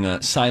me during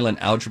a silent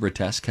algebra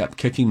test kept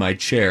kicking my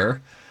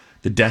chair,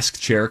 the desk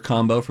chair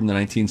combo from the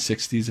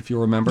 1960s, if you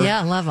remember.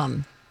 Yeah, love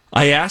them.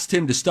 I asked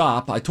him to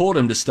stop. I told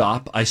him to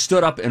stop. I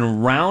stood up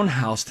and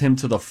roundhoused him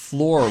to the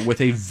floor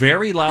with a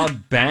very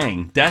loud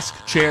bang. Desk,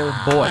 chair,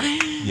 boy.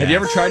 Have you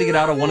ever tried to get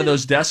out of one of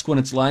those desks when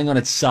it's lying on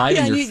its side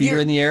and your feet are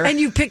in the air? And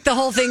you picked the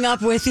whole thing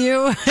up with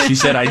you? She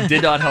said, I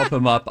did not help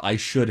him up. I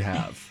should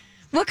have.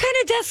 What kind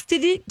of desk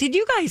did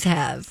you guys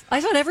have?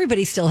 I thought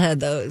everybody still had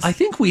those. I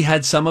think we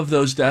had some of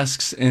those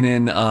desks,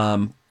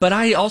 but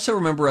I also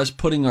remember us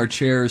putting our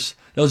chairs.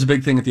 That was a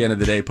big thing at the end of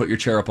the day. Put your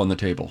chair up on the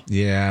table.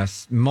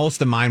 Yes, most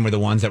of mine were the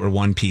ones that were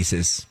one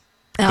pieces,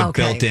 Oh,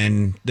 okay. built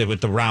in with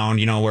the round.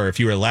 Where if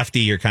you were a lefty,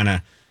 you're kind of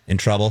in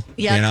trouble.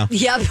 Yep,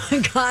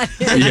 got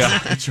it. Yeah,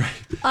 that's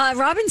right.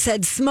 Robin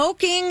said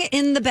smoking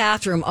in the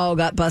bathroom. Oh,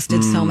 got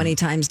busted so many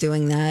times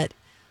doing that.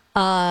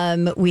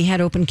 We had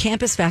open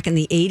campus back in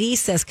the 80s,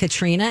 says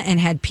Katrina, and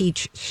had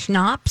peach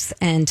schnapps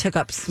and took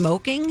up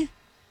smoking.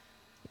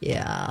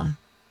 Yeah.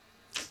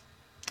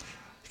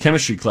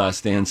 Chemistry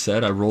class, Dan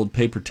said, I rolled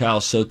paper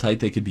towels so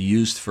tight they could be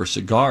used for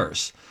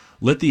cigars,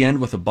 lit the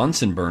end with a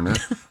Bunsen burner,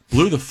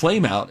 blew the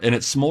flame out, and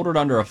it smoldered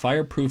under a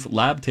fireproof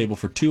lab table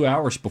for 2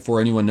 hours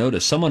before anyone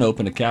noticed. Someone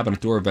opened a cabinet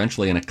door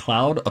eventually, and a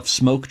cloud of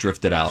smoke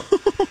drifted out.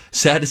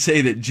 Sad to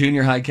say that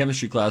junior high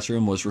chemistry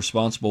classroom was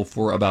responsible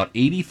for about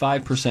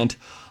 85%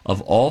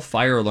 of all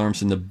fire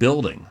alarms in the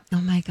building.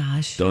 Oh, my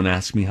gosh. Don't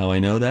ask me how I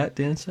know that,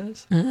 Dan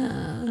says.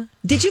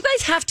 Did you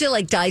guys have to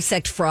like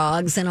dissect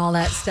frogs and all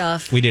that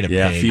stuff? We did a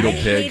pig. fetal I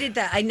pig. hated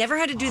that. I never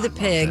had to do the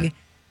pig.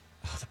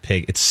 The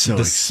pig. It's So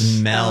the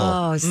smell.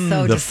 Oh, so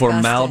The disgusting.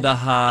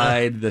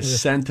 formaldehyde, the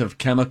scent of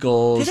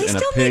chemicals, Do they and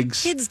still a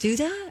pig's. make kids do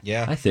that?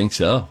 Yeah, I think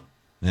so.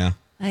 yeah.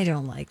 I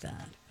don't like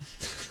that.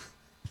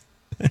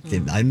 I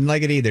didn't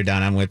like it either,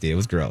 Don. I'm with you. It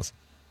was gross.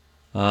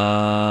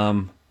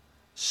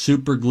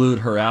 Super glued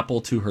her apple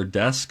to her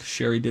desk.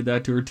 Sherry did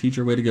that to her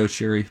teacher. Way to go,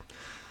 Sherry.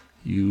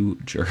 You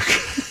jerk.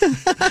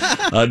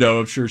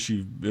 No, I'm sure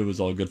it was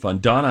all good fun.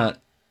 Donna,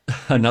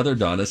 another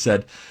Donna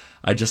said,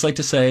 I'd just like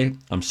to say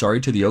I'm sorry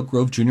to the Oak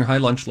Grove Junior High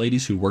lunch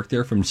ladies who worked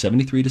there from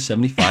 73 to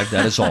 75.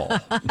 That is all.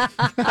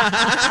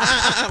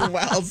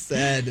 Well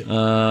said.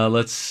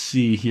 Let's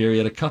see here. We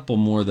had a couple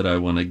more that I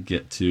want to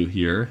get to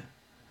here.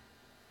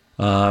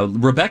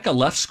 Rebecca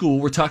left school.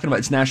 We're talking about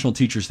it's National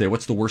Teachers Day.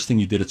 What's the worst thing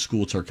you did at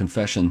school? It's our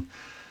confession.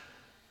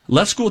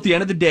 Left school at the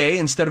end of the day.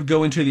 Instead of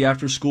going to the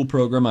after-school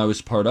program I was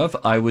part of,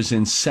 I was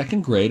in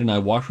 2nd grade, and I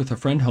walked with a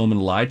friend home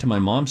and lied to my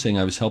mom saying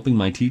I was helping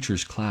my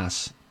teacher's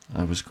class.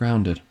 I was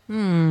grounded.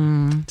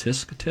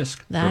 Tisk,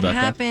 tisk. That Rebecca.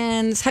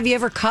 happens. Have you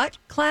ever cut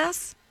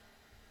class?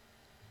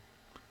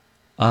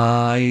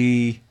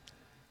 I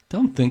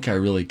Don't think I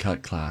really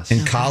cut class.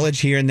 In college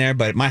here and there,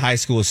 but my high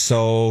school was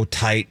so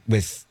tight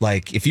with,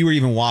 like, if you were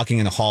even walking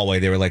in the hallway,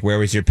 they were like, where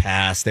was your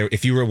pass?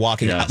 If you were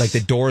walking, like,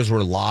 the doors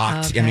were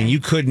locked. Okay. I mean, you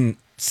couldn't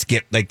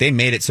skip. Like, they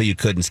made it so you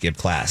couldn't skip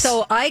class.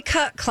 So I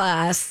cut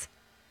class,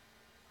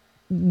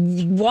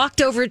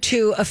 walked over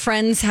to a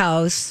friend's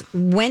house,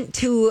 went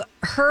to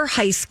her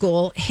high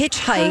school,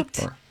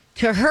 hitchhiked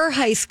to her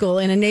high school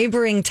in a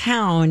neighboring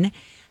town,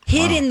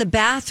 hid in the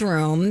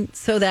bathroom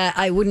so that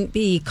I wouldn't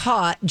be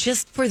caught,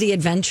 just for the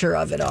adventure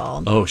of it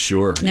all. Oh,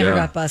 sure. Never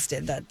got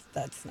busted.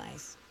 That's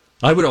nice.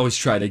 I would always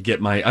try to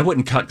get I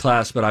wouldn't cut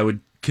class, but I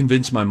would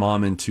convince my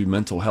mom into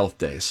mental health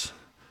days.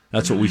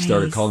 That's what we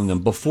started calling them.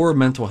 Before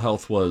mental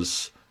health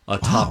was a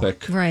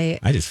topic. Right.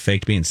 I just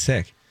faked being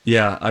sick.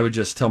 Yeah, I would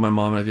just tell my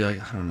mom, and I'd be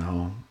like, I don't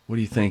know, what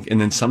do you think? And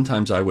then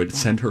sometimes I would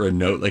send her a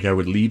note, like I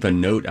would leave a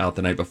note out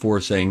the night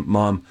before saying,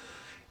 Mom,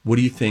 what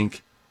do you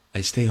think? I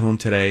stay home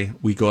today.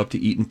 We go up to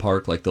Eaton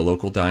Park, like the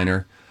local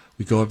diner.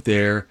 We go up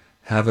there,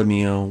 have a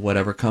meal,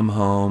 whatever, come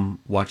home,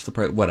 watch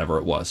whatever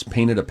it was,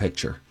 painted a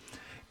picture.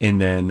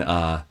 And then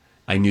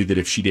I knew that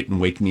if she didn't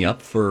wake me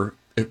up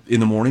in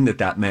the morning,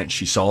 that meant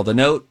she saw the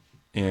note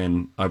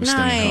and I was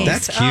staying home.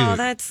 That's cute. Oh,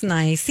 that's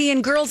nice. See,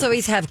 and girls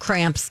always have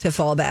cramps to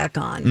fall back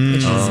on,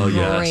 which is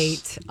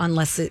great,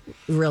 unless it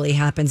really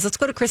happens. Let's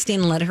go to Christine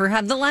and let her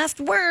have the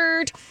last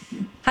word.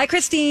 Hi,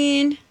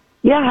 Christine.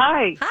 Yeah,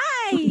 hi.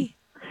 Hi.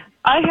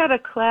 I had a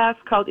class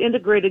called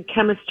Integrated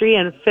Chemistry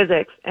and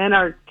Physics, and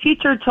our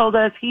teacher told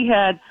us he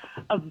had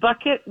a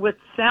bucket with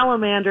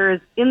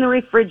salamanders in the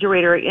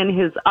refrigerator in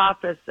his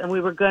office, and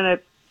we were going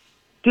to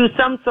do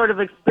some sort of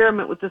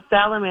experiment with the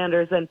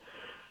salamanders.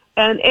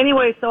 And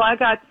anyway, so I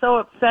got so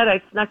upset,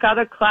 I snuck out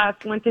of class,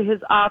 went to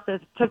his office,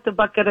 took the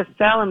bucket of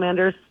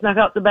salamanders, snuck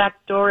out the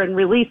back door, and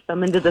released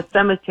them into the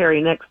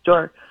cemetery next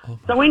door.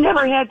 So we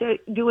never had to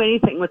do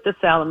anything with the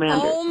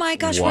salamanders. Oh, my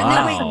gosh.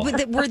 Wow.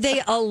 Were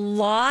they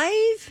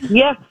alive?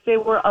 Yes, they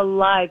were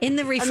alive. In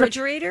the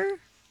refrigerator?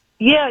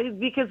 Yeah,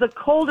 because the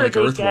colder like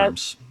they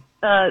earthworms.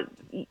 get,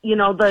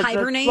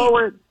 the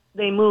slower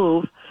they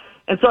move.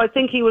 And so I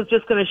think he was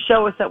just going to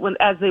show us that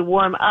as they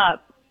warm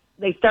up,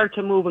 they start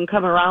to move and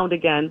come around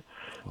again.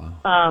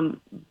 Wow.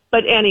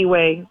 But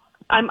anyway,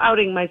 I'm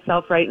outing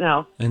myself right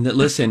now. And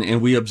listen,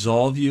 and we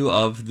absolve you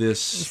of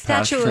this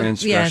past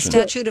transgression. Yeah,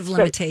 statute of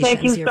limitations.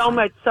 Thank you so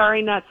much.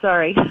 Sorry, not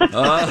sorry. Thanks,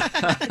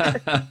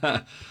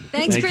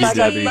 Thank Christine. you,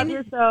 Debbie. Love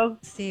you so.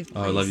 Steve,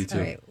 I love you too.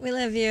 All right, we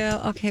love you.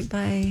 Okay,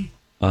 bye.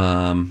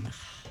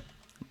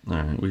 All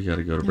right, we got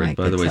to go to break. Right,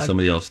 By the good way, talk.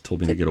 somebody else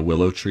told me to get a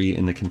willow tree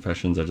in the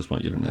confessions. I just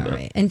want you to know that.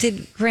 Right. And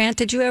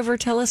did you ever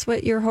tell us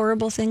what your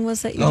horrible thing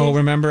was that you Oh, did?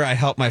 remember I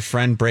helped my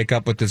friend break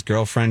up with his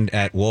girlfriend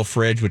at Wolf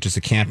Ridge, which is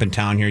a camp in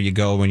town here. You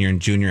go when you're in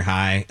junior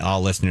high.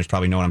 All listeners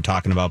probably know what I'm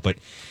talking about, but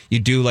you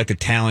do like a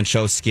talent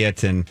show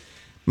skit, and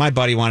my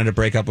buddy wanted to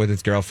break up with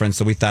his girlfriend,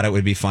 so we thought it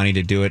would be funny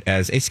to do it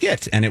as a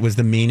skit. And it was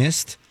the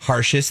meanest,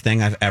 harshest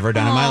thing I've ever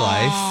done in my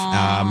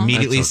life.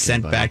 Immediately That's okay,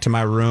 sent buddy. back to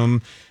my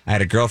room. I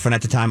had a girlfriend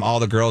at the time. All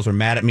the girls were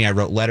mad at me. I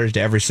wrote letters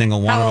to every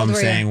single one How of old them were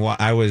you? saying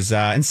I was in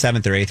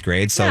 7th or 8th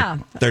grade, so Yeah.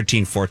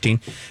 13,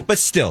 14. But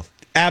still,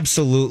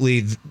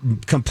 absolutely,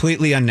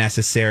 completely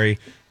unnecessary,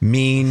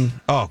 mean.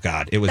 Oh,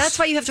 God. It was. That's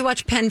why you have to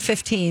watch Pen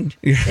 15.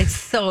 It's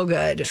so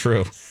good.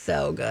 True.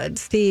 So good.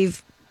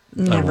 Steve,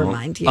 I never won't.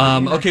 mind you.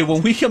 Okay,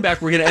 when we come back,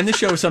 we're going to end the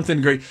show with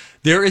something great.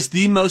 There is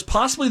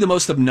possibly the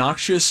most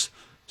obnoxious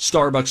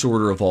Starbucks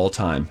order of all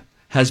time.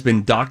 Has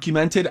been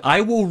documented.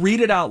 I will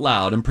read it out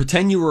loud and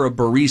pretend you were a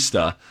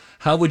barista.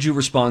 How would you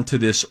respond to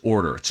this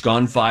order? It's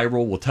gone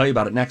viral. We'll tell you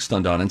about it next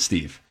on Donna and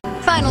Steve.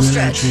 Final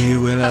stretch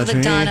of the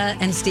Donna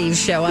and Steve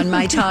show on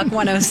My Talk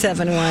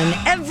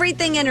 107.1.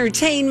 Everything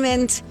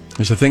entertainment.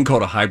 There's a thing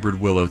called a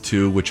hybrid willow,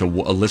 too, which a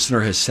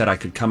listener has said I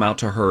could come out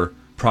to her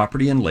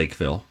property in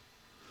Lakeville,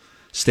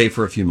 stay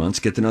for a few months,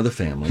 get to know the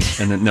family,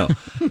 and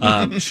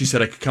then, she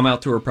said I could come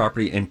out to her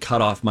property and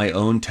cut off my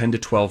own 10 to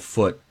 12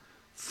 foot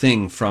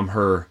thing from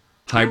her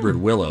hybrid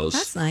willows.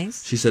 That's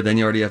nice. She said, then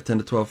you already have 10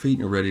 to 12 feet and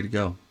you're ready to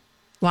go.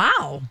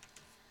 Wow.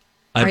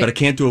 But I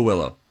can't do a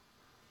willow.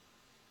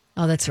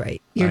 Oh, that's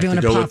right. You're I doing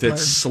have a to go poplar. with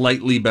its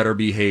slightly better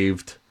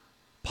behaved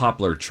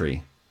poplar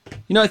tree.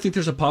 You know, I think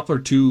there's a poplar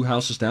 2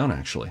 houses down,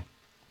 actually.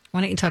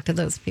 Why don't you talk to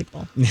those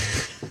people?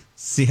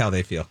 See how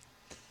they feel.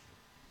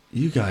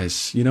 You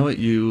guys, you know what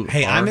you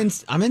Hey, are?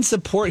 I'm in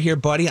support here,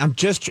 buddy. I'm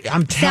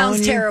telling Sounds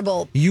you.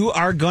 terrible. You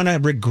are going to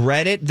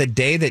regret it the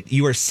day that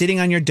you are sitting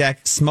on your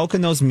deck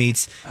smoking those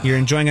meats. You're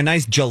enjoying a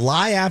nice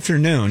July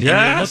afternoon. And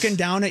Yes. you're looking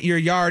down at your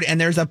yard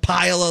and there's a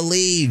pile of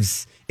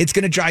leaves. It's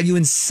going to drive you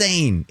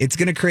insane. It's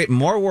going to create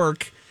more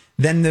work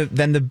than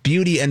the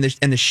beauty and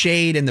the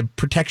shade and the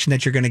protection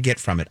that you're going to get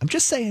from it. I'm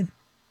just saying,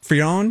 for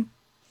your own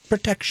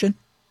protection.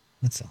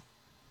 That's all.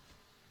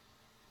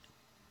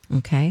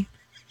 Okay.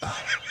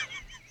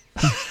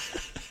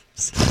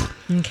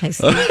 Okay,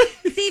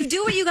 Steve,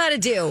 do what you got to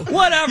do.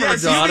 Whatever,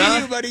 Yes, Donna.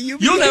 you, buddy, you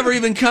You'll never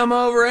even come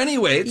over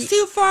anyway. It's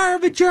too far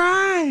of a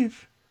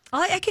drive.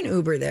 I can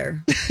Uber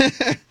there.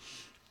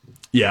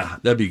 Yeah,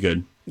 that'd be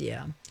good.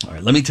 Yeah. All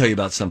right, let me tell you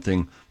about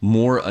something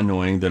more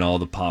annoying than all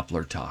the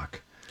poplar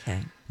talk. Okay.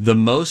 The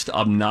most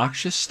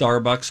obnoxious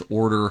Starbucks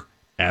order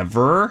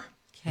ever.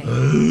 Okay.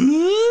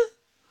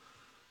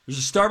 There's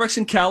a Starbucks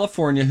in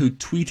California who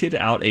tweeted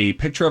out a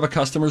picture of a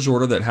customer's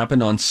order that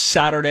happened on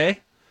Saturday.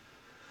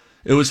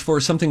 It was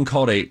for something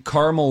called a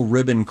caramel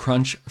ribbon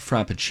crunch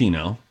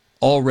frappuccino.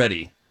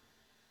 Already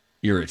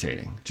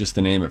irritating, just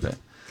the name of it.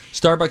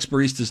 Starbucks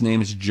barista's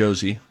name is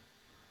Josie.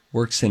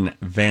 Works in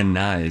Van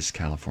Nuys,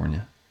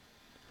 California.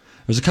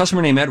 There's a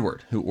customer named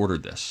Edward who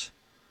ordered this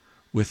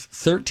with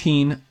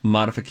 13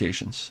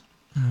 modifications.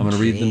 I'm going to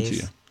read them to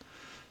you.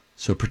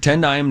 So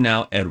pretend I am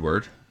now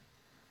Edward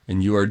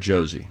and you are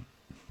Josie.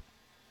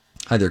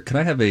 Hi there. Could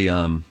I have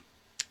a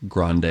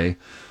grande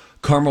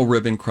caramel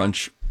ribbon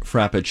crunch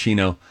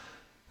frappuccino?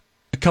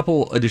 A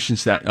couple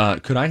additions to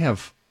that. Could I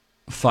have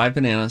 5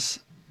 bananas,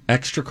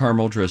 extra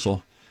caramel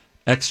drizzle,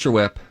 extra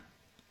whip,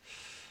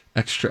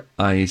 extra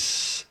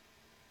ice,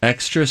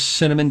 extra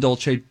cinnamon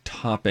dolce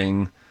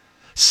topping,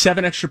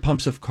 7 extra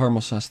pumps of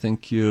caramel sauce,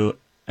 thank you,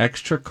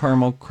 extra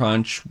caramel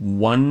crunch,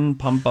 1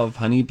 pump of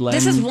honey blend.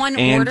 This is one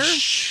and order?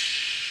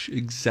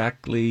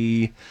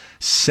 Exactly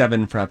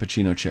 7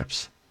 Frappuccino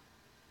chips.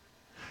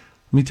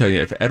 Let me tell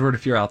you, Edward,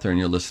 if you're out there and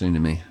you're listening to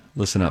me,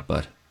 listen up,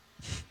 bud.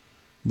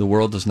 The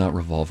world does not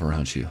revolve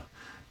around you.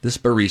 This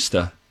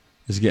barista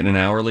is getting an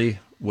hourly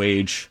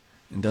wage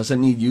and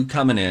doesn't need you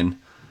coming in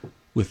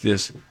with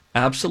this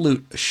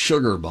absolute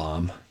sugar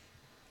bomb.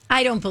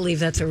 I don't believe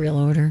that's a real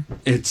order.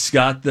 It's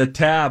got the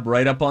tab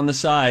right up on the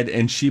side,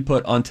 and she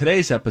put on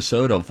today's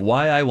episode of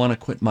Why I Want to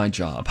Quit My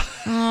Job.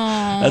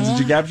 That's what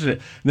she captured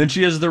it. And then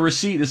she has the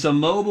receipt. It's a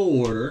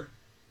mobile order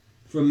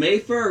from May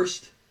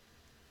 1st.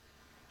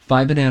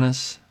 5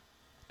 bananas,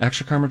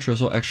 extra caramel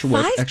drizzle, extra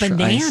whip, 5 extra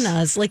bananas.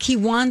 ice. Like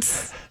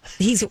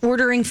he's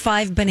ordering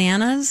 5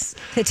 bananas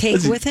to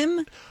take with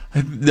him?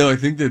 No, I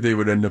think that they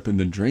would end up in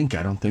the drink.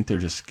 I don't think they're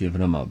just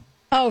giving him a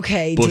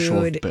Okay,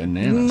 bushel dude. of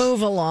bananas.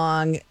 Move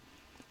along.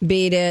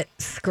 Beat it.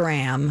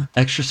 Scram.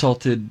 Extra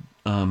salted,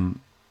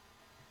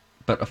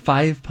 but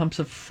 5 pumps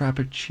of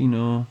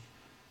Frappuccino,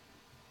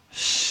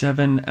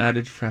 7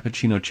 added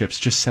Frappuccino chips.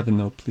 Just 7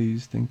 though,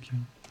 please. Thank you.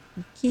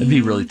 It'd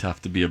be really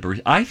tough to be a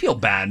barista. I feel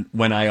bad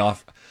when I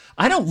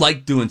don't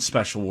like doing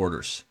special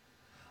orders.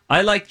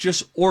 I like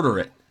just order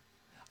it.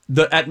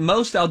 At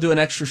most, I'll do an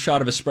extra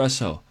shot of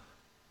espresso.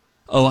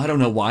 Oh, I don't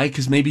know why,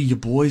 because maybe your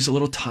boy's a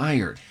little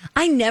tired.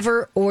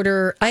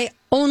 I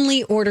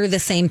only order the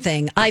same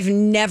thing. I've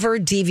never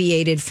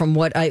deviated from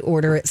what I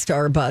order at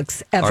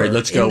Starbucks ever. All right,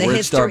 let's go. We're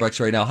at Starbucks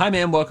right now. Hi,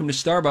 ma'am. Welcome to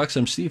Starbucks.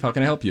 I'm Steve. How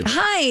can I help you?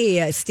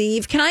 Hi,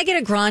 Steve. Can I get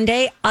a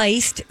grande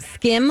iced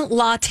skim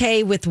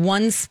latte with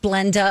 1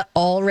 Splenda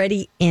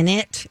already in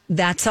it?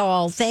 That's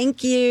all.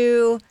 Thank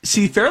you.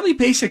 See, fairly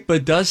basic,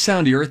 but does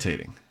sound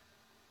irritating.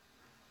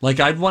 Like,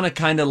 I'd want to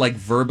kind of like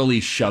verbally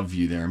shove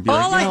you there and be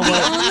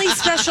The only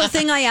special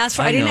thing I asked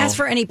for, I didn't ask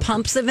for any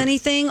pumps of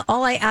anything.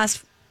 All I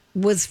asked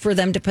was for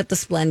them to put the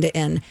Splenda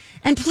in.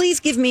 And please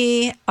give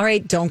me, all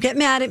right, don't get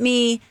mad at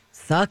me.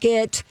 Suck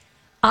it.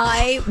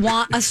 I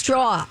want a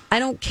straw. I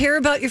don't care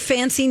about your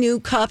fancy new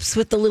cups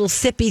with the little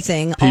sippy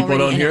thing. People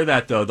don't hear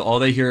that, though. All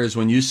they hear is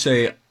when you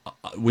say, I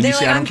don't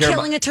care I'm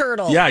killing a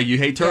turtle. Yeah, you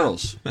hate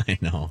turtles. I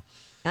know.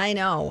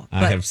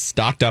 But I have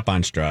stocked up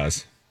on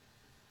straws.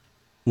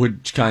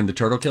 Which kind? The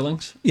turtle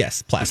killings?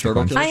 Yes, plastic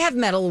ones. I have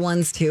metal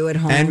ones too at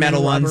home. And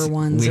metal rubber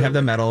ones. We have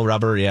the metal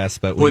rubber, yes.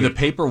 But the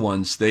paper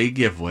ones, they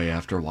give way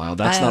after a while.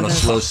 That's not a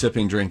slow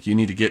sipping drink. You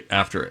need to get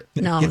after it.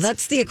 No,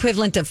 that's the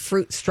equivalent of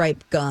fruit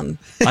stripe gum.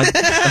 2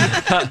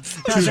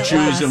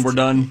 chews and we're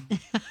done.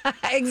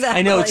 Exactly.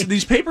 I know.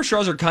 These paper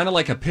straws are kind of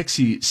like a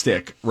pixie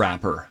stick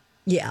wrapper.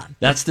 Yeah.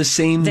 That's the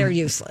same. They're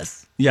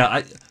useless.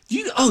 Yeah.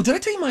 Did I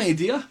tell you my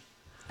idea?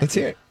 Let's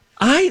hear it.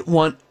 I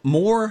want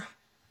more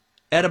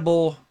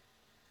edible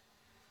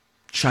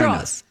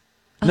China. Straws.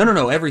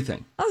 No,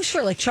 everything. Oh,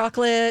 sure, like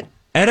chocolate.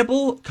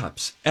 Edible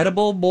cups,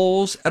 edible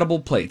bowls,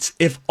 edible plates.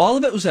 If all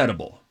of it was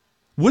edible,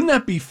 wouldn't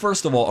that be,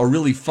 first of all, a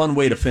really fun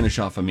way to finish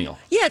off a meal?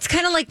 Yeah, it's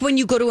kind of like when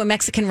you go to a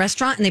Mexican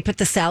restaurant and they put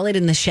the salad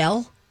in the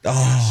shell.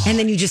 Oh. And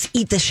then you just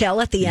eat the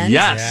shell at the end.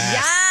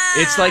 Yes.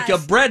 It's like a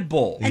bread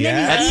bowl and then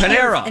at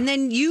Panera. And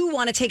then you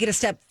want to take it a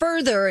step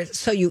further,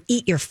 so you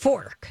eat your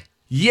fork.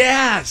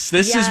 Yes,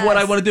 this is what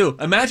I want to do.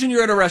 Imagine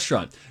you're at a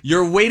restaurant.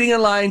 You're waiting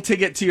in line to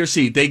get to your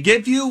seat. They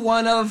give you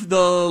one of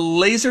the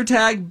laser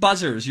tag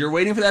buzzers. You're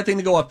waiting for that thing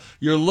to go up.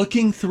 You're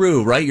looking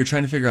through, right? You're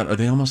trying to figure out, are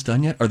they almost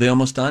done yet? Are they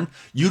almost done?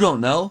 You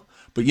don't know.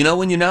 But you know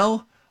when you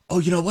know? Oh,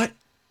 you know what?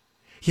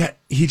 Yeah,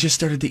 he just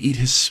started to eat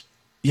he's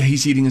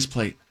eating his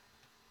plate.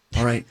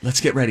 All right, let's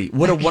get ready.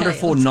 What a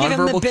wonderful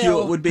nonverbal cue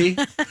it would be.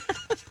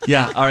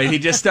 Yeah, all right,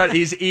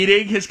 he's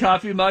eating his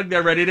coffee mug.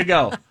 They're ready to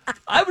go.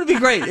 That would be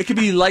great. It could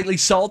be lightly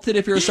salted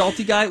if you're a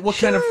salty guy. What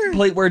kind of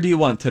plateware do you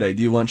want today?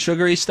 Do you want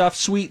sugary stuff,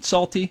 sweet,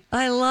 salty?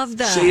 I love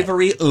that.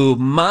 Savory,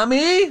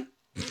 umami?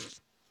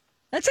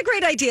 That's a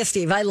great idea,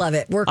 Steve. I love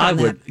it. Work on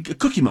that.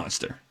 Cookie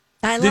Monster.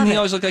 I love Didn't he it.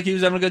 always look like he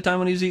was having a good time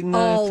when he was eating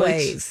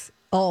plates?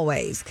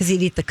 Always. Because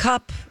he'd eat the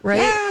cup, right?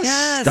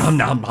 Yes. Nom,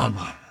 nom, nom.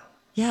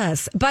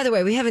 Yes. By the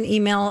way, we have an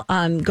email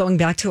going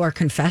back to our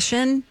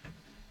confession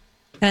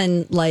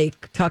and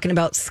like talking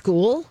about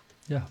school.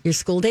 your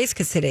school days,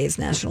 because today is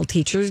National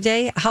Teachers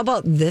Day. How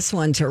about this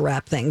one to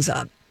wrap things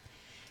up?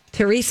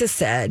 Teresa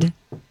said,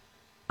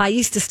 I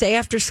used to stay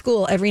after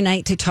school every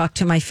night to talk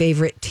to my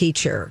favorite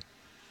teacher.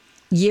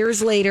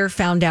 Years later,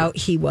 found out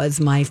he was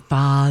my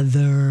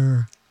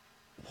father.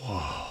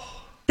 Whoa.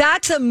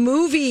 That's a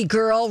movie,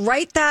 girl.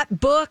 Write that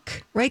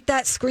book. Write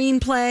that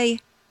screenplay.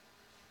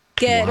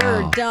 Get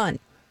her done.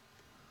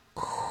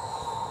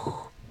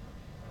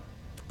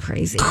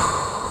 Crazy.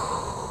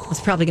 It's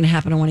probably going to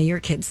happen to one of your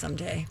kids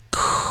someday.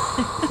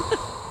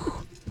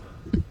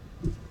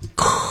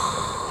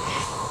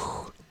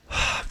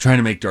 I'm trying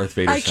to make Darth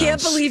Vader I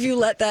can't believe you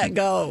let that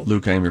go.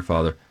 Luke, I am your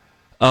father.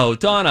 Oh,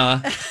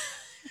 Donna.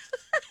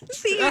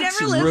 See, you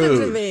never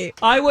listened to me.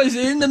 I was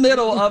in the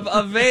middle of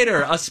a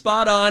Vader, a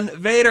spot-on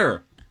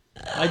Vader.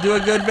 I do a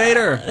good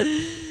Vader.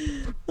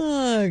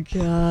 Oh,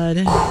 God.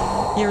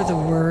 You're the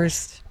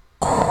worst.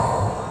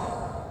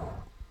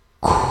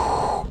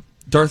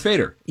 Darth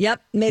Vader.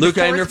 Yep. May Luke,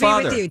 the I am your 4th be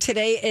father. with you.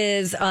 Today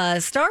is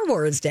Star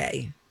Wars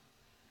Day.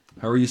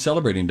 How are you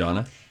celebrating,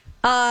 Donna?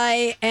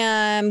 I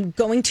am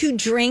going to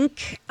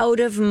drink out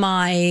of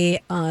my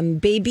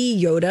Baby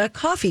Yoda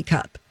coffee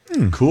cup.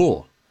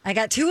 Cool. I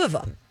got 2 of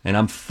them. And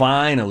I'm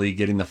finally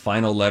getting the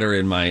final letter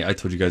in my... I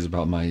told you guys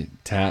about my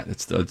tat.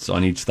 It's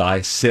on each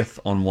thigh. Sith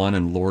on one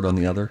and Lord on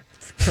the other.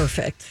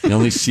 Perfect. You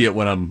only see it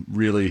when I'm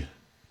really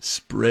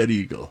spread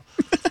eagle.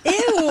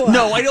 Ew.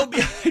 No, I don't.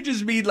 I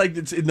just mean like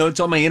it's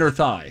on my inner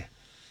thigh.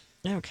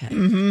 Okay.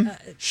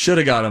 Should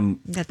have got them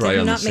That probably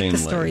did on the not same make the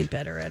story leg.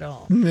 better at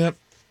all. Yep.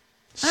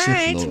 All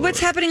right. Lord. What's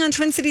happening on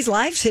Twin Cities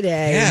Live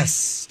today?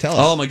 Yes. Tell us.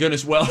 Oh my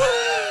goodness. Well,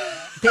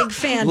 Big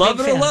fan. love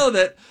big it or fan. loathe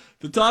it.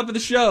 The top of the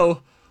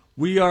show,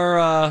 we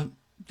are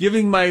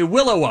giving my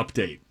Willow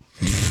update.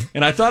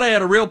 And I thought I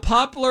had a real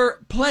popular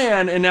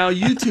plan, and now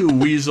you two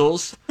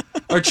weasels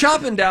are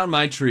chopping down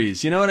my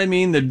trees. You know what I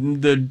mean?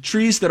 The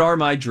trees that are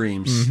my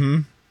dreams. Mm-hmm.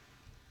 And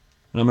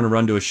I'm going to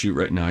run to a shoot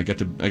right now. I got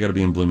to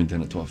be in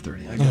Bloomington at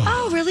 12:30.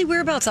 Oh, really?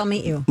 Whereabouts? I'll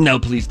meet you. No,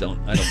 please don't.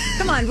 I don't.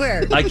 Come on,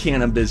 where? I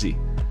can't. I'm busy.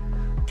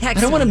 Text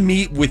I don't want to me.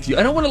 meet with you.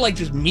 I don't want to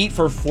just meet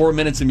for 4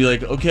 minutes and be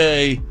like,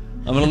 okay,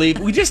 I'm going to leave.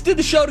 We just did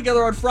the show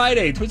together on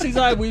Friday. Twin Cities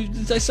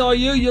Live. I saw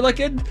you. You're like,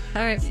 All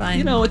right, fine.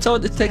 you know, it's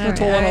taking a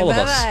toll on all of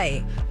us.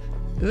 Bye-bye.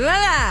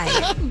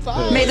 Bye.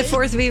 May the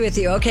 4th be with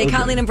you. Okay,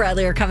 Colleen and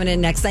Bradley are coming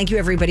in next. Thank you,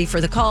 everybody,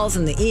 for the calls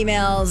and the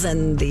emails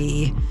and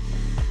the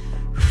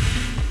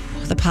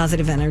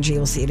positive energy.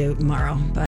 We'll see you tomorrow. Bye.